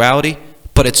sexuality,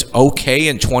 but it's okay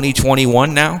in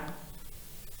 2021 now?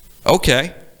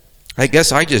 Okay. I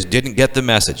guess I just didn't get the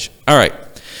message. All right.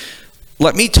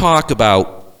 Let me talk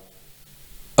about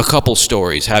a couple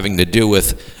stories having to do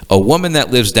with a woman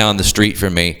that lives down the street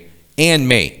from me and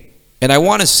me. And I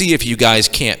want to see if you guys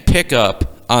can't pick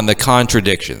up on the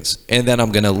contradictions. And then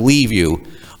I'm going to leave you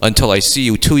until I see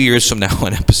you 2 years from now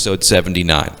on episode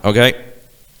 79. Okay?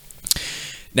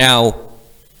 Now,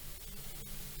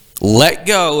 let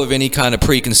go of any kind of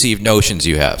preconceived notions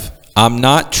you have. I'm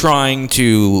not trying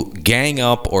to gang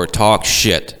up or talk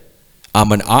shit.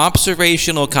 I'm an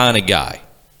observational kind of guy.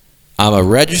 I'm a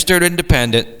registered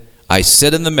independent. I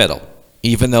sit in the middle.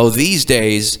 Even though these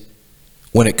days,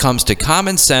 when it comes to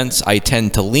common sense, I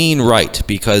tend to lean right,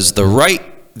 because the right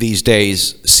these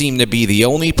days seem to be the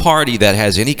only party that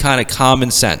has any kind of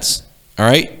common sense. All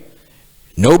right?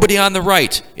 Nobody on the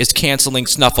right is canceling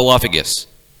Snuffleupagus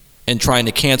and trying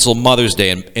to cancel Mother's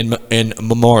Day and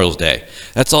Memorial Day.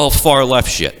 That's all far left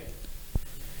shit.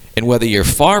 And whether you're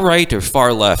far right or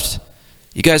far left,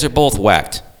 you guys are both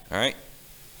whacked. All right?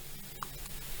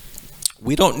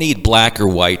 We don't need black or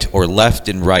white or left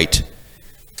and right.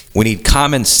 We need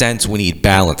common sense. We need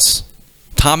balance.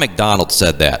 Tom MacDonald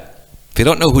said that. If you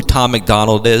don't know who Tom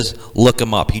MacDonald is, look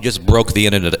him up. He just broke the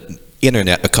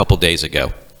internet a couple days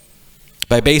ago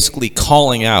by basically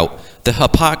calling out the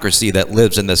hypocrisy that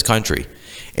lives in this country.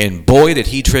 And boy, did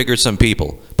he trigger some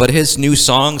people. But his new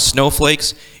song,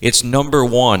 Snowflakes, it's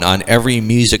 #1 on every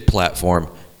music platform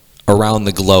around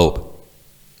the globe.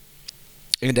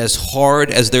 And as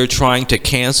hard as they're trying to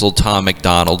cancel Tom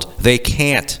MacDonald, they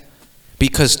can't.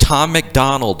 Because Tom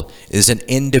MacDonald is an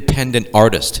independent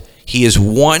artist. He is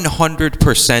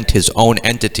 100% his own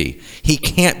entity. He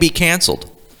can't be canceled.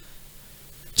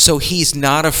 So he's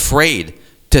not afraid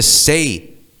to say,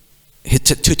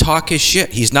 to talk his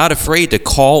shit. He's not afraid to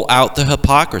call out the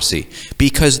hypocrisy,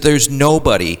 because there's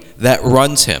nobody that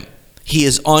runs him. He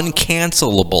is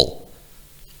uncancelable.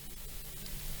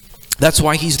 That's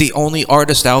why he's the only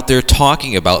artist out there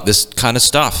talking about this kind of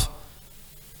stuff.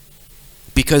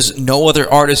 Because no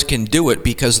other artist can do it,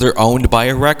 because they're owned by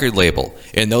a record label.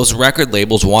 And those record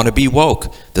labels want to be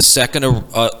woke. The second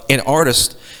an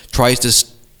artist tries to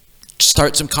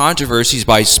start some controversies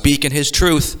by speaking his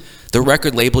truth, the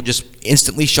record label just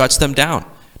instantly shuts them down,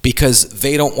 because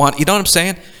they don't want, you know what I'm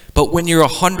saying? But when you're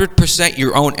 100%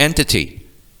 your own entity,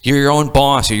 you're your own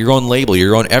boss, you're your own label, you're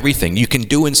your own everything, you can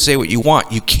do and say what you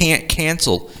want. You can't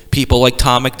cancel people like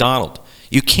Tom MacDonald.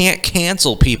 You can't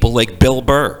cancel people like Bill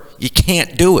Burr. You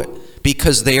can't do it,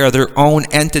 because they are their own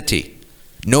entity.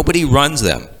 Nobody runs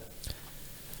them.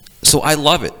 So I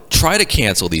love it. Try to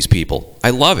cancel these people.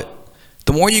 I love it.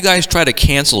 The more you guys try to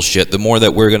cancel shit, the more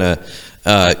that we're going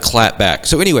to clap back.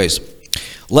 So anyways,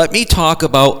 let me talk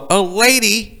about a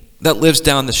lady that lives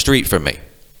down the street from me.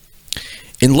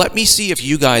 And let me see if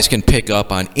you guys can pick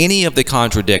up on any of the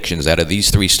contradictions out of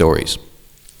these three stories.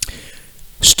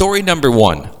 Story number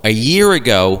 1. A year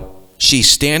ago, she's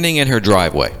standing in her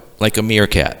driveway like a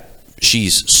meerkat.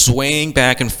 She's swaying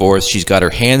back and forth. She's got her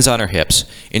hands on her hips,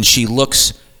 and she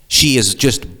is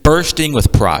just bursting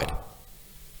with pride.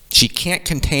 She can't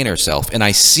contain herself, and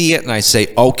I see it and I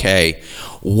say, okay,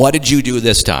 what did you do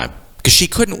this time? Because she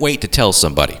couldn't wait to tell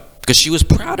somebody, because she was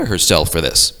proud of herself for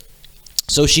this.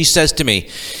 So she says to me,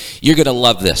 you're going to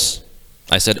love this.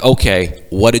 I said, okay,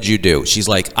 what did you do? She's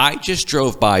like, I just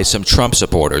drove by some Trump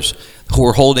supporters who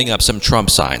were holding up some Trump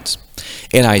signs,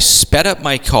 and I sped up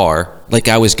my car like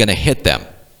I was going to hit them.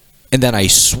 And then I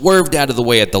swerved out of the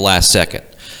way at the last second.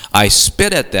 I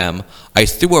spit at them, I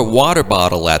threw a water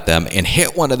bottle at them and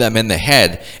hit one of them in the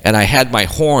head, and I had my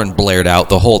horn blared out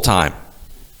the whole time.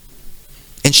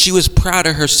 And she was proud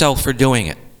of herself for doing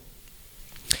it.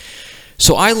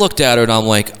 So I looked at her and I'm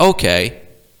like, okay,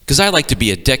 because I like to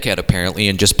be a dickhead apparently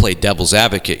and just play devil's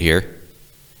advocate here.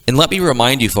 And let me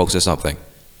remind you folks of something.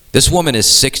 This woman is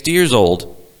 60 years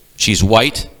old, she's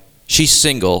white, she's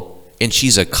single, and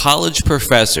she's a college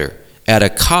professor at a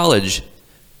college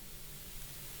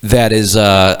that is,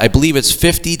 I believe it's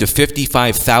 $50,000 to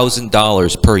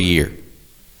 $55,000 per year.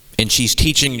 and she's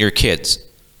teaching your kids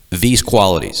these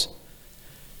qualities.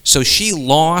 So she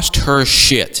lost her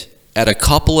shit at a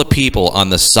couple of people on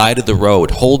the side of the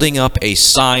road holding up a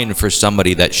sign for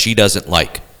somebody that she doesn't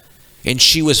like. And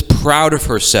she was proud of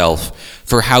herself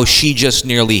for how she just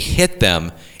nearly hit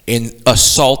them and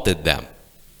assaulted them.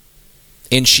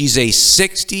 And she's a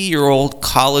 60-year-old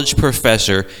college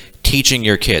professor teaching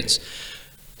your kids.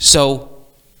 So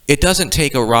it doesn't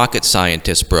take a rocket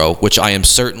scientist, bro, which I am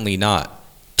certainly not,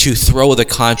 to throw the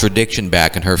contradiction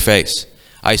back in her face.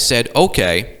 I said,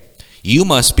 okay, you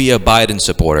must be a Biden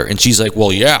supporter. And she's like,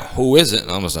 well, yeah, who isn't?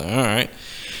 And I was like, all right.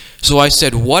 So I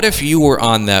said, what if you were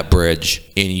on that bridge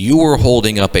and you were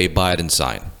holding up a Biden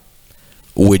sign?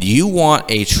 Would you want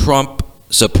a Trump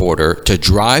supporter to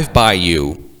drive by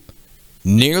you,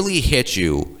 nearly hit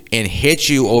you, and hit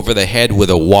you over the head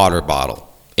with a water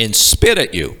bottle and spit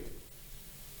at you?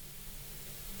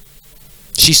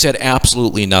 She said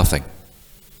absolutely nothing.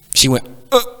 She went,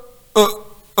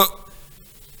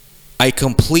 I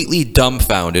completely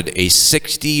dumbfounded a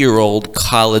 60-year-old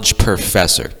college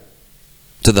professor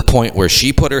to the point where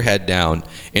she put her head down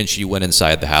and she went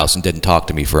inside the house and didn't talk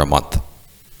to me for a month.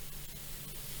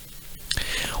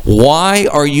 Why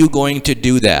are you going to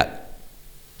do that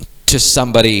to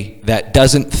somebody that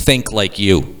doesn't think like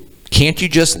you? Can't you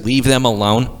just leave them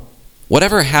alone?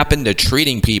 Whatever happened to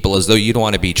treating people as though you don't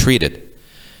want to be treated?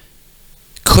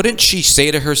 Couldn't she say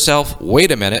to herself,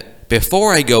 wait a minute,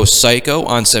 before I go psycho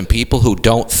on some people who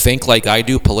don't think like I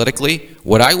do politically,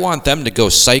 would I want them to go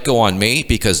psycho on me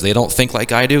because they don't think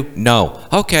like I do? No.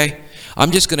 Okay,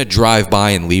 I'm just going to drive by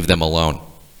and leave them alone.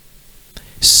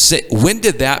 When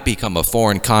did that become a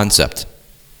foreign concept?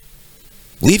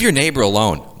 Leave your neighbor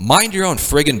alone. Mind your own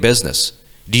friggin' business.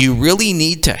 Do you really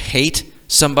need to hate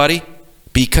somebody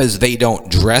because they don't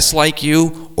dress like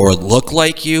you or look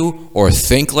like you or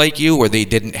think like you, or they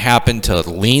didn't happen to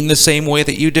lean the same way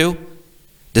that you do?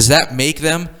 Does that make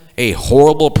them a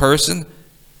horrible person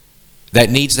that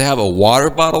needs to have a water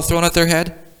bottle thrown at their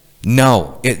head?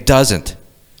 No, it doesn't.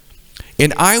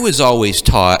 And I was always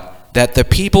taught that the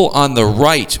people on the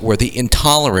right were the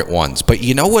intolerant ones. But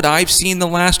you know what I've seen the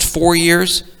last 4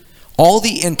 years? All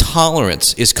the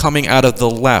intolerance is coming out of the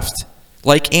left,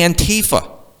 like Antifa.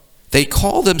 They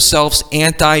call themselves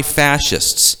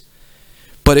anti-fascists.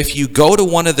 But if you go to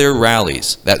one of their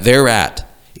rallies that they're at,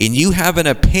 and you have an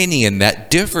opinion that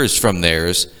differs from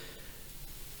theirs,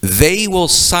 they will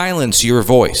silence your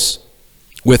voice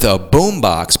with a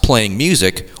boombox playing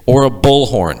music or a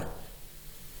bullhorn,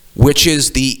 which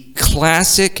is the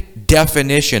classic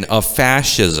definition of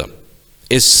fascism,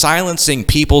 is silencing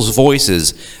people's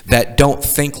voices that don't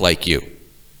think like you.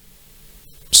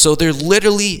 So they're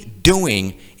literally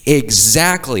doing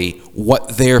exactly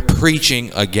what they're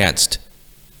preaching against.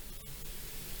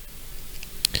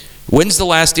 When's the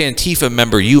last Antifa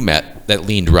member you met that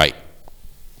leaned right?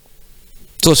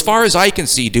 So as far as I can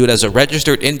see, dude, as a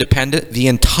registered independent, the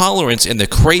intolerance and the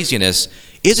craziness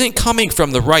isn't coming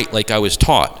from the right like I was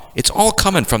taught. It's all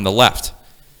coming from the left.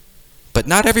 But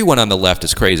not everyone on the left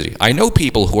is crazy. I know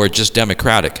people who are just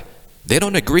democratic. They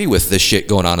don't agree with this shit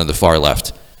going on in the far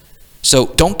left. So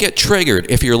don't get triggered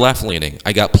if you're left-leaning.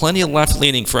 I got plenty of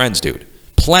left-leaning friends, dude.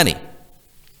 Plenty.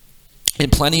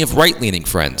 And plenty of right-leaning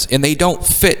friends. And they don't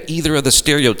fit either of the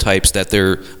stereotypes that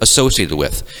they're associated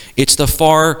with. It's the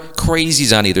far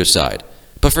crazies on either side.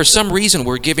 But for some reason,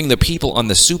 we're giving the people on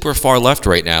the super far left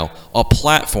right now a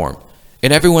platform.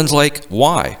 And everyone's like,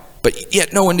 why? But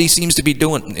yet no one seems to be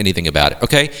doing anything about it,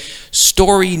 okay?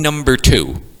 Story number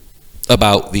 2.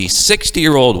 About the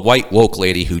 60-year-old white woke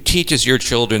lady who teaches your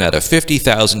children at a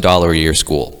 $50,000 a year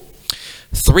school.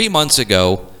 3 months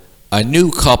ago, a new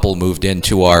couple moved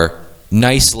into our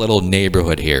nice little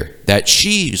neighborhood here that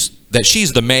she's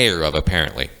the mayor of,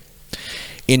 apparently.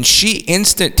 And she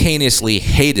instantaneously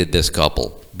hated this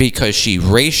couple because she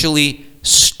racially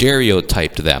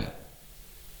stereotyped them.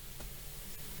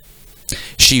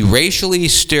 She racially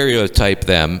stereotyped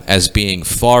them as being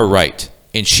far right.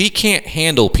 And she can't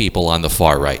handle people on the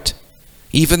far right,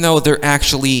 even though they're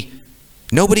actually,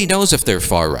 nobody knows if they're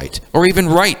far right or even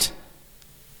right.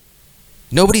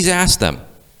 Nobody's asked them.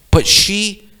 But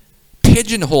she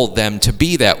pigeonholed them to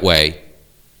be that way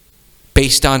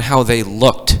based on how they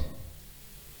looked,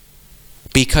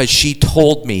 because she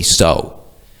told me so.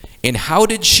 And how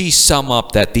did she sum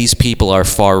up that these people are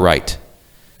far right?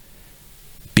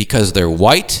 Because they're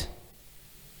white?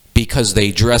 Because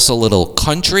they dress a little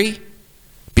country?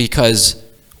 Because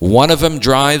one of them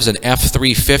drives an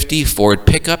F-350 Ford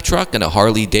pickup truck and a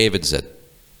Harley Davidson.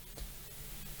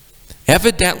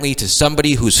 Evidently, to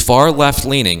somebody who's far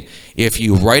left-leaning, if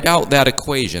you write out that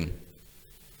equation,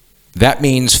 That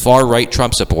means far-right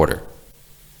Trump supporter.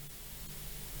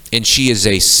 And she is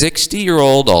a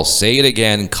 60-year-old, I'll say it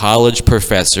again, college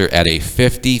professor at a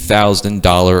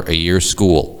 $50,000 a year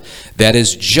school that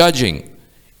is judging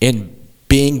and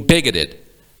being bigoted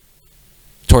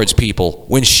towards people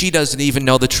when she doesn't even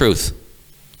know the truth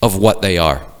of what they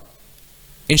are.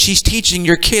 And she's teaching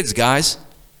your kids, guys.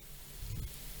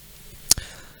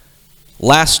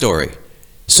 Last story.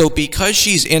 So because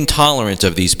she's intolerant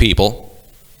of these people,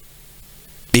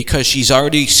 because she's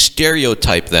already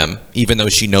stereotyped them, even though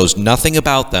she knows nothing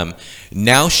about them,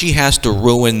 now she has to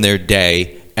ruin their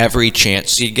day every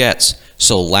chance she gets.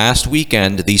 So last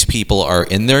weekend, these people are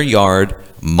in their yard,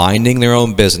 minding their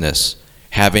own business,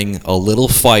 having a little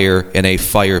fire in a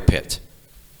fire pit.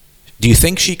 Do you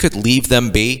think she could leave them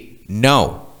be?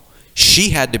 No. She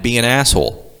had to be an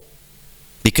asshole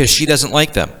because she doesn't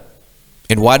like them.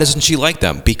 And why doesn't she like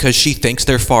them? Because she thinks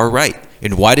they're far right.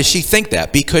 And why does she think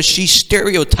that? Because she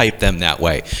stereotyped them that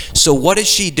way. So what does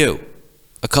she do?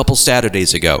 A couple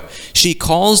Saturdays ago, she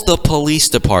calls the police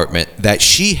department that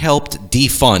she helped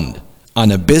defund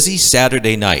on a busy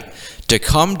Saturday night to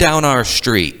come down our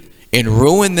street and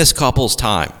ruin this couple's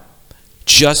time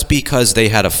just because they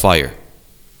had a fire.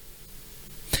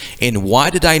 And why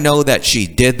did I know that she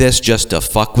did this just to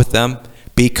fuck with them?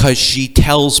 Because she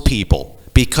tells people.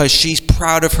 Because she's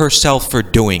proud of herself for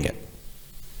doing it.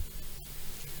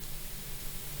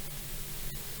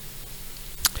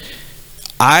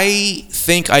 I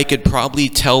think I could probably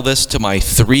tell this to my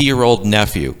 3-year-old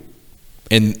nephew,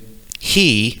 and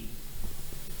he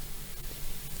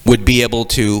would be able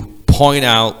to point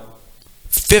out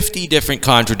 50 different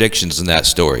contradictions in that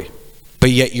story.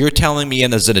 But yet you're telling me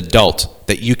as an adult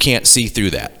that you can't see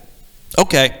through that.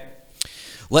 Okay.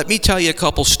 Let me tell you a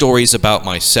couple stories about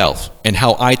myself and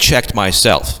how I checked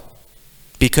myself,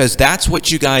 because that's what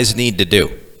you guys need to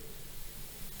do.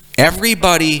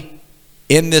 Everybody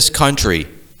in this country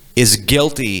is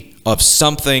guilty of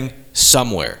something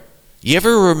somewhere. You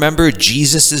ever remember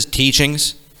Jesus'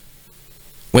 teachings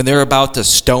when they're about to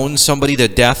stone somebody to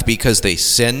death because they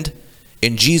sinned?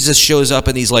 And Jesus shows up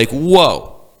and he's like,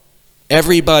 whoa,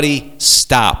 everybody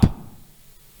stop.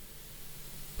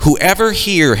 Whoever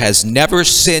here has never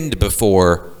sinned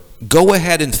before, go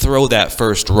ahead and throw that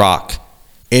first rock.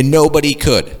 And nobody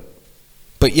could.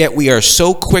 But yet we are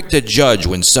so quick to judge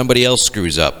when somebody else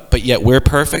screws up. But yet we're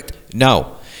perfect?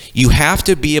 No. You have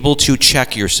to be able to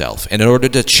check yourself. And in order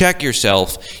to check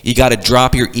yourself, you got to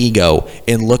drop your ego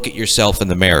and look at yourself in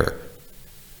the mirror.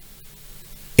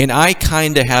 And I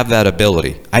kind of have that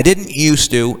ability. I didn't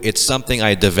used to. It's something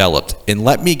I developed. And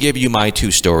let me give you my 2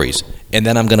 stories. And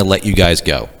then I'm going to let you guys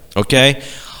go. Okay?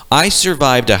 I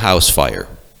survived a house fire.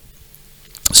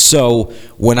 So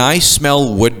when I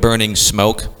smell wood-burning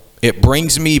smoke, it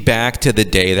brings me back to the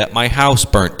day that my house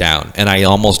burnt down. And I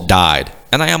almost died.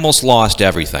 And I almost lost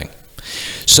everything.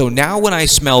 So now when I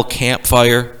smell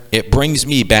campfire, it brings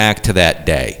me back to that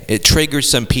day. It triggers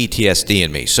some PTSD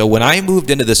in me. So when I moved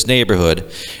into this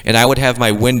neighborhood and I would have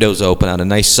my windows open on a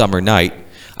nice summer night,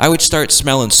 I would start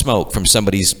smelling smoke from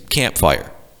somebody's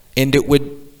campfire. And it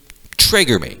would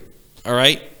trigger me, all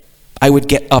right? I would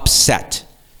get upset.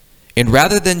 And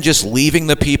rather than just leaving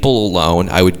the people alone,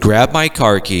 I would grab my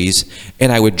car keys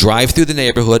and I would drive through the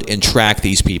neighborhood and track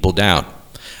these people down.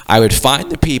 I would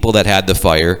find the people that had the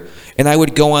fire and I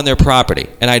would go on their property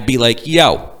and I'd be like,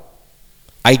 yo,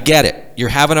 I get it. You're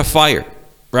having a fire,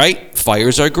 right?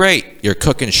 Fires are great. You're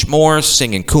cooking s'mores,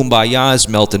 singing kumbayas,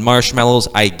 melting marshmallows.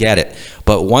 I get it.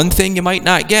 But one thing you might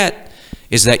not get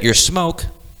is that your smoke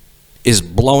is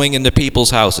blowing into people's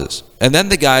houses. And then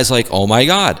the guy's like, oh my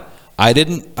God, I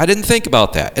didn't think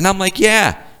about that. And I'm like,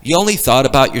 yeah, you only thought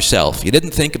about yourself. You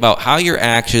didn't think about how your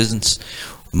actions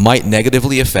might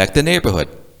negatively affect the neighborhood.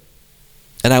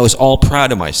 And I was all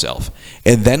proud of myself.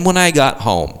 And then when I got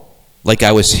home, like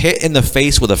I was hit in the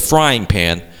face with a frying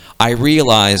pan, I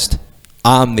realized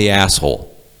I'm the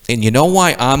asshole. And you know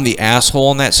why I'm the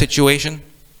asshole in that situation?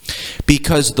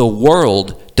 Because the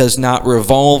world does not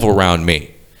revolve around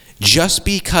me. Just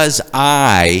because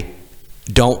I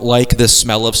don't like the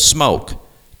smell of smoke,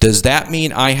 does that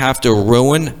mean I have to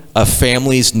ruin a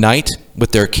family's night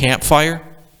with their campfire?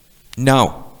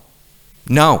 No.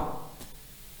 No.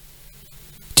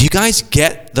 Do you guys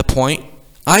get the point?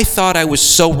 I thought I was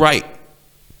so right,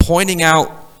 pointing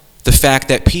out the fact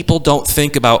that people don't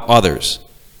think about others.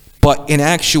 But in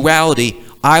actuality,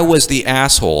 I was the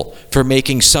asshole for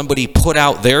making somebody put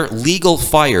out their legal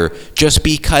fire just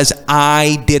because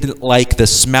I didn't like the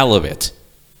smell of it.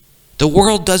 The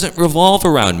world doesn't revolve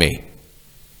around me.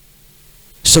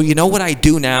 So you know what I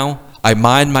do now? I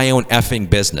mind my own effing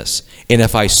business. And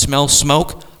if I smell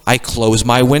smoke, I close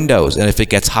my windows. And if it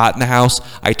gets hot in the house,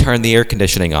 I turn the air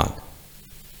conditioning on.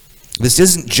 This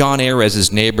isn't John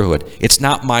Ares' neighborhood. It's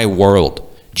not my world.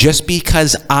 Just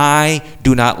because I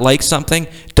do not like something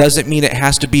doesn't mean it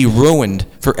has to be ruined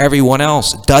for everyone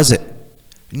else, does it?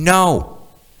 No.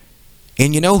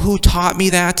 And you know who taught me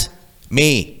that?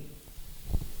 Me.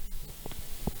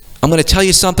 I'm going to tell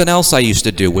you something else I used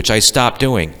to do, which I stopped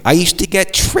doing. I used to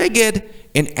get triggered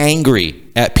and angry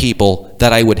at people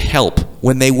that I would help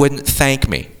when they wouldn't thank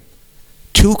me.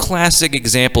 Two classic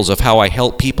examples of how I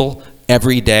help people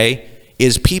every day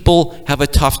is people have a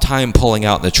tough time pulling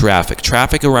out in the traffic.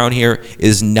 Traffic around here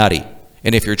is nutty.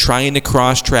 And if you're trying to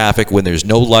cross traffic when there's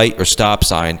no light or stop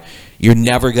sign, you're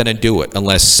never going to do it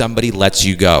unless somebody lets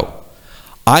you go.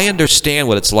 I understand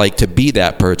what it's like to be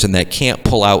that person that can't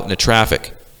pull out in the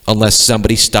traffic unless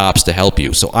somebody stops to help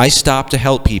you. So I stop to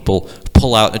help people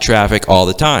pull out in the traffic all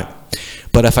the time.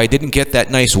 But if I didn't get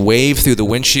that nice wave through the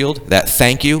windshield, that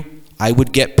thank you, I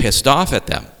would get pissed off at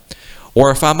them. Or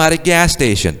if I'm at a gas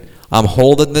station, I'm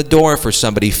holding the door for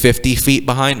somebody 50 feet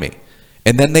behind me,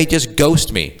 and then they just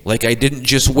ghost me like I didn't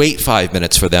just wait 5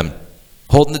 minutes for them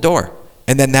holding the door.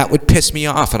 And then that would piss me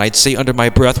off, and I'd say under my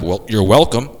breath, well, you're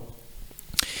welcome.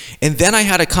 And then I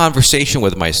had a conversation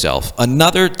with myself.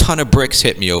 Another ton of bricks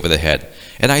hit me over the head.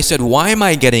 And I said, why am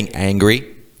I getting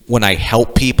angry when I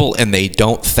help people and they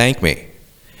don't thank me?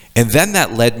 And then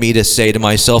that led me to say to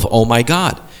myself, oh my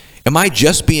God, am I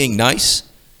just being nice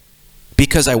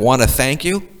because I want to thank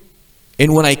you?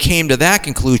 And when I came to that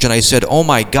conclusion, I said, oh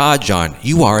my God, John,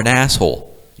 you are an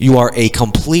asshole. You are a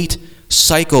complete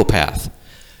psychopath.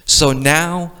 So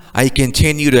now I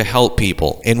continue to help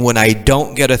people. And when I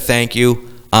don't get a thank you,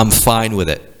 I'm fine with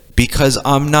it. Because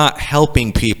I'm not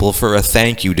helping people for a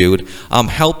thank you, dude. I'm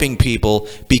helping people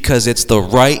because it's the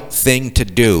right thing to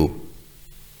do.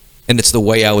 And it's the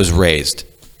way I was raised.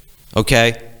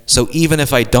 Okay? So even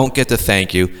if I don't get to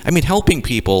thank you, I mean, helping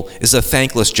people is a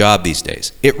thankless job these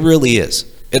days. It really is.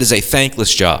 It is a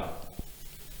thankless job.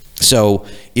 So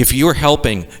if you're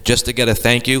helping just to get a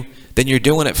thank you, then you're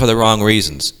doing it for the wrong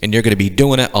reasons. And you're going to be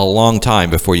doing it a long time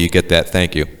before you get that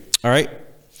thank you. All right?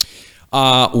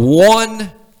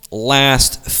 One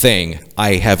last thing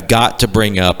I have got to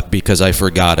bring up because I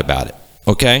forgot about it.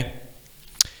 Okay?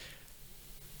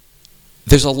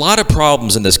 There's a lot of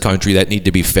problems in this country that need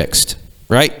to be fixed.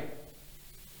 Right?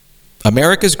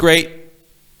 America's great.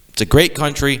 It's a great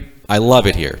country. I love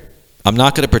it here. I'm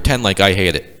not going to pretend like I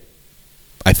hate it.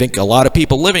 I think a lot of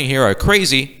people living here are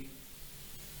crazy,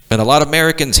 and a lot of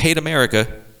Americans hate America,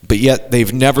 but yet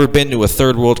they've never been to a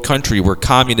third world country where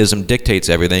communism dictates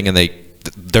everything, and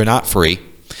they're not free.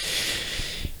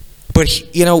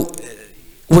 But, you know,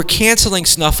 we're canceling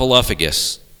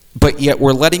Snuffleupagus, but yet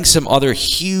we're letting some other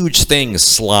huge things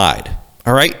slide.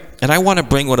 All right? And I want to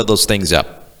bring one of those things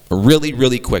up really,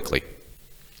 really quickly.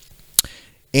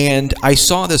 And I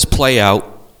saw this play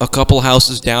out a couple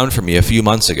houses down from me a few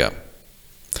months ago.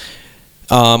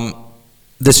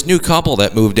 This new couple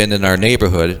that moved in our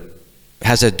neighborhood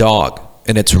has a dog,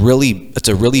 and it's a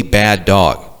really bad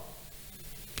dog.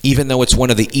 Even though it's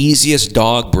one of the easiest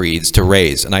dog breeds to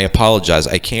raise, and I apologize,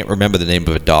 I can't remember the name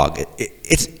of a dog.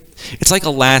 It's like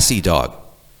a Lassie dog.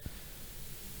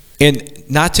 And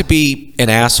not to be an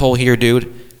asshole here,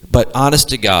 dude, but honest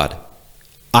to God,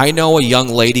 I know a young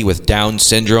lady with Down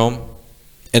syndrome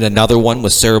and another one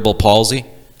with cerebral palsy.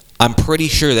 I'm pretty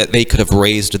sure that they could have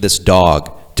raised this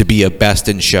dog to be a best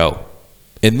in show.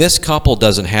 And this couple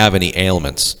doesn't have any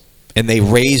ailments. And they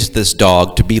raised this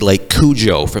dog to be like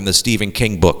Cujo from the Stephen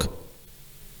King book.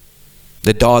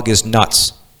 The dog is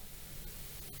nuts.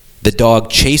 The dog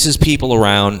chases people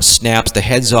around, snaps the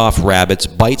heads off rabbits,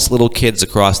 bites little kids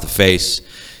across the face,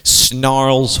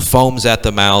 snarls, foams at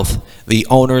the mouth. The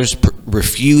owners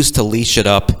refuse to leash it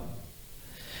up.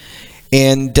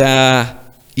 And,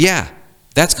 yeah,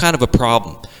 that's kind of a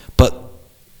problem. But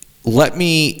let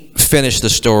me finish the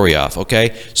story off,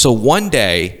 okay? So one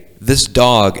day, this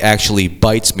dog actually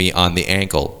bites me on the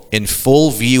ankle in full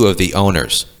view of the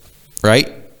owners,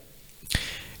 right?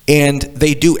 And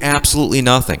they do absolutely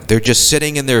nothing. They're just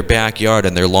sitting in their backyard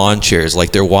in their lawn chairs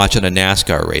like they're watching a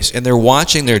NASCAR race. And they're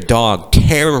watching their dog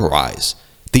terrorize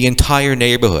the entire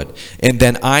neighborhood. And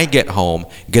then I get home,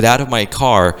 get out of my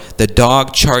car, the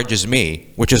dog charges me,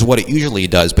 which is what it usually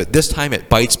does, but this time it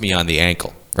bites me on the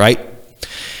ankle, right?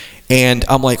 And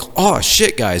I'm like, oh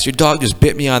shit, guys, your dog just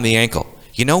bit me on the ankle.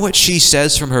 You know what she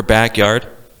says from her backyard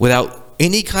without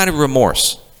any kind of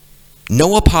remorse?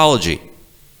 No apology.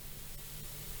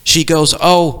 She goes,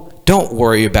 oh, don't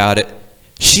worry about it.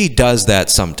 She does that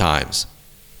sometimes.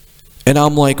 And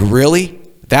I'm like, really?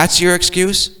 That's your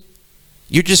excuse?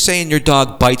 You're just saying your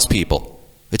dog bites people.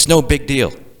 It's no big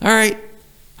deal. All right,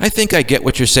 I think I get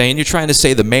what you're saying. You're trying to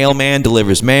say the mailman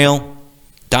delivers mail,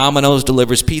 Domino's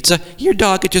delivers pizza. Your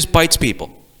dog, it just bites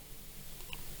people.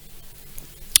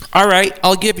 All right,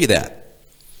 I'll give you that.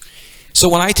 So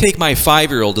when I take my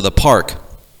 5-year-old to the park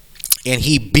and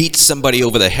he beats somebody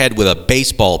over the head with a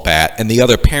baseball bat and the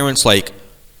other parent's like,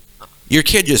 your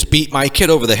kid just beat my kid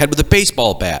over the head with a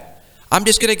baseball bat. I'm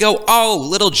just going to go, oh,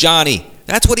 little Johnny,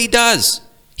 that's what he does.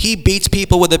 He beats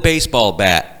people with a baseball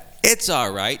bat. It's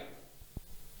all right.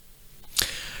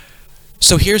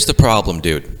 So here's the problem,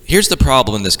 dude. Here's the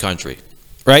problem in this country,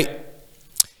 right?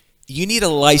 You need a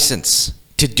license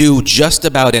to do just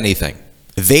about anything.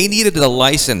 They needed a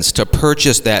license to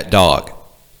purchase that dog.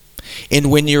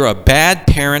 And when you're a bad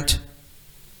parent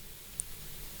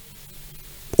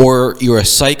or you're a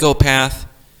psychopath,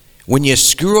 when you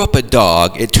screw up a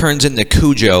dog, it turns into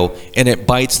Cujo and it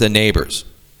bites the neighbors.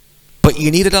 But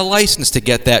you needed a license to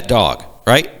get that dog,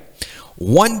 right?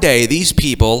 One day, these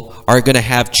people are going to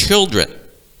have children.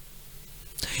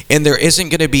 And there isn't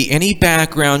going to be any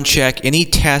background check, any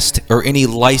test, or any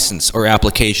license or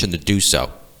application to do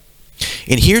so.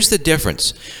 And here's the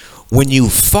difference. When you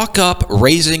fuck up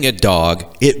raising a dog,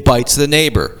 it bites the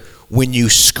neighbor. When you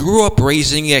screw up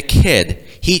raising a kid,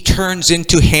 he turns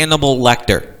into Hannibal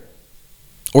Lecter,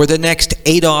 or the next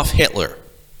Adolf Hitler,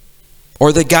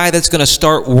 or the guy that's going to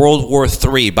start World War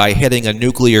III by hitting a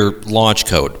nuclear launch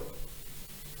code.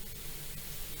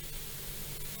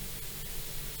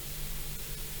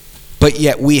 But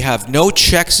yet we have no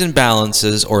checks and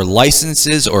balances or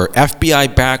licenses or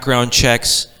FBI background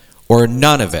checks or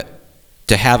none of it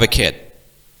to have a kid.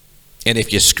 And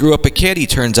if you screw up a kid, he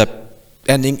ends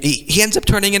up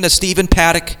turning into Stephen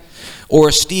Paddock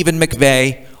or Stephen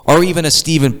McVeigh or even a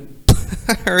Stephen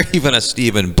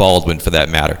Baldwin for that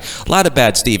matter. A lot of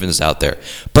bad Stevens out there.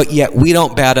 But yet we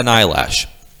don't bat an eyelash.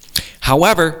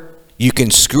 However, you can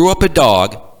screw up a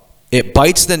dog, it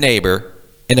bites the neighbor,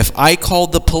 and if I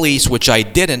called the police, which I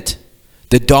didn't,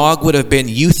 the dog would have been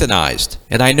euthanized.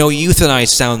 And I know euthanize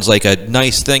sounds like a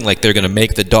nice thing, like they're going to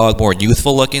make the dog more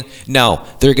youthful looking. No,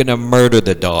 they're going to murder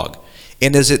the dog.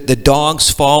 And is it the dog's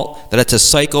fault that it's a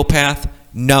psychopath?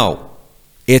 No.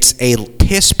 It's a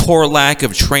piss poor lack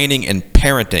of training and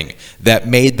parenting that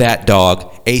made that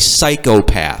dog a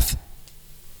psychopath.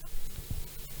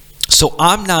 So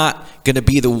I'm not going to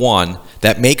be the one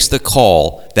that makes the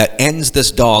call that ends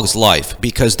this dog's life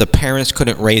because the parents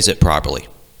couldn't raise it properly.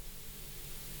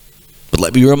 But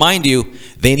let me remind you,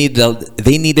 they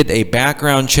needed a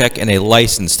background check and a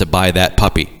license to buy that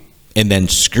puppy and then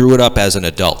screw it up as an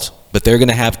adult. But they're going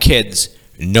to have kids,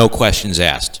 no questions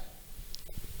asked.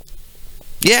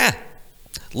 Yeah,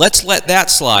 let's let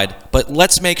that slide, but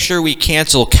let's make sure we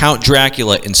cancel Count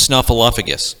Dracula and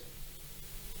Snuffleupagus.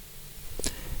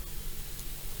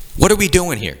 What are we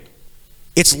doing here?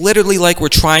 It's literally like we're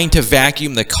trying to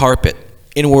vacuum the carpet,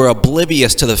 and we're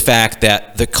oblivious to the fact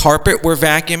that the carpet we're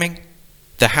vacuuming,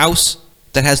 the house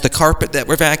that has the carpet that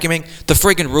we're vacuuming, the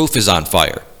friggin' roof is on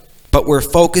fire. But we're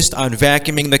focused on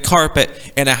vacuuming the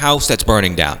carpet in a house that's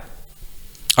burning down.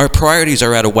 Our priorities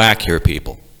are out of whack here,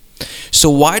 people. So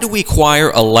why do we require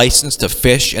a license to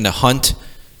fish and to hunt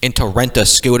and to rent a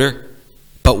scooter,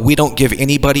 but we don't give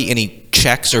anybody any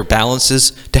checks or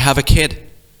balances to have a kid?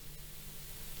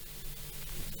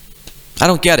 I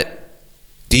don't get it.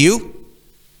 Do you?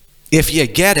 If you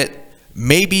get it,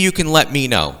 maybe you can let me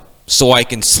know so I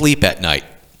can sleep at night.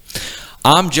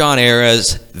 I'm John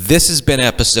Ares. This has been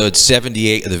episode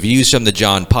 78 of the Views from the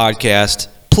John podcast.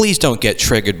 Please don't get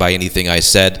triggered by anything I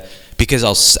said, because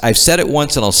I've said it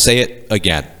once and I'll say it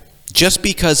again. Just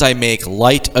because I make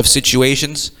light of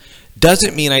situations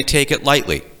doesn't mean I take it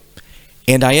lightly.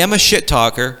 And I am a shit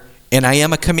talker and I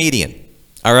am a comedian.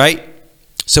 All right?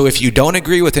 So if you don't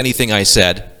agree with anything I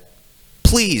said,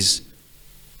 please,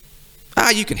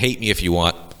 you can hate me if you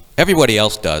want. Everybody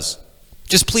else does.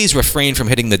 Just please refrain from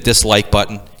hitting the dislike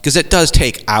button, because it does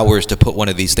take hours to put one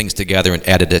of these things together and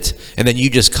edit it. And then you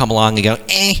just come along and go,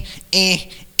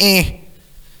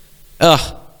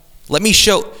 let me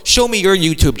show me your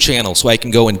YouTube channel so I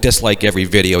can go and dislike every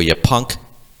video, you punk.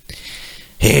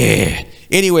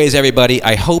 Anyways, everybody,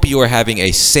 I hope you are having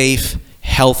a safe,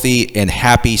 healthy, and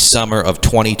happy summer of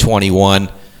 2021.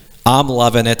 I'm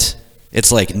loving it. It's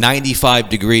like 95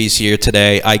 degrees here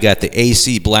today. I got the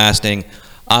AC blasting.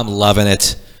 I'm loving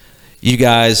it. You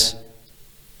guys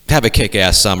have a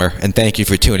kick-ass summer, and thank you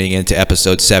for tuning in to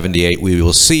episode 78. We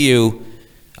will see you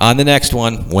on the next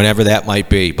one, whenever that might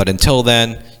be. But until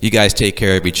then, you guys take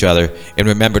care of each other, and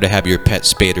remember to have your pet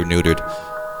spayed or neutered.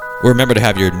 Or remember to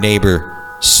have your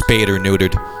neighbor spayed or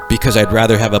neutered, because I'd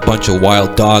rather have a bunch of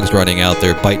wild dogs running out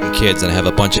there biting kids than have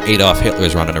a bunch of Adolf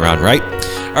Hitlers running around, right?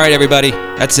 All right, everybody,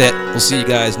 that's it. We'll see you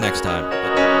guys next time.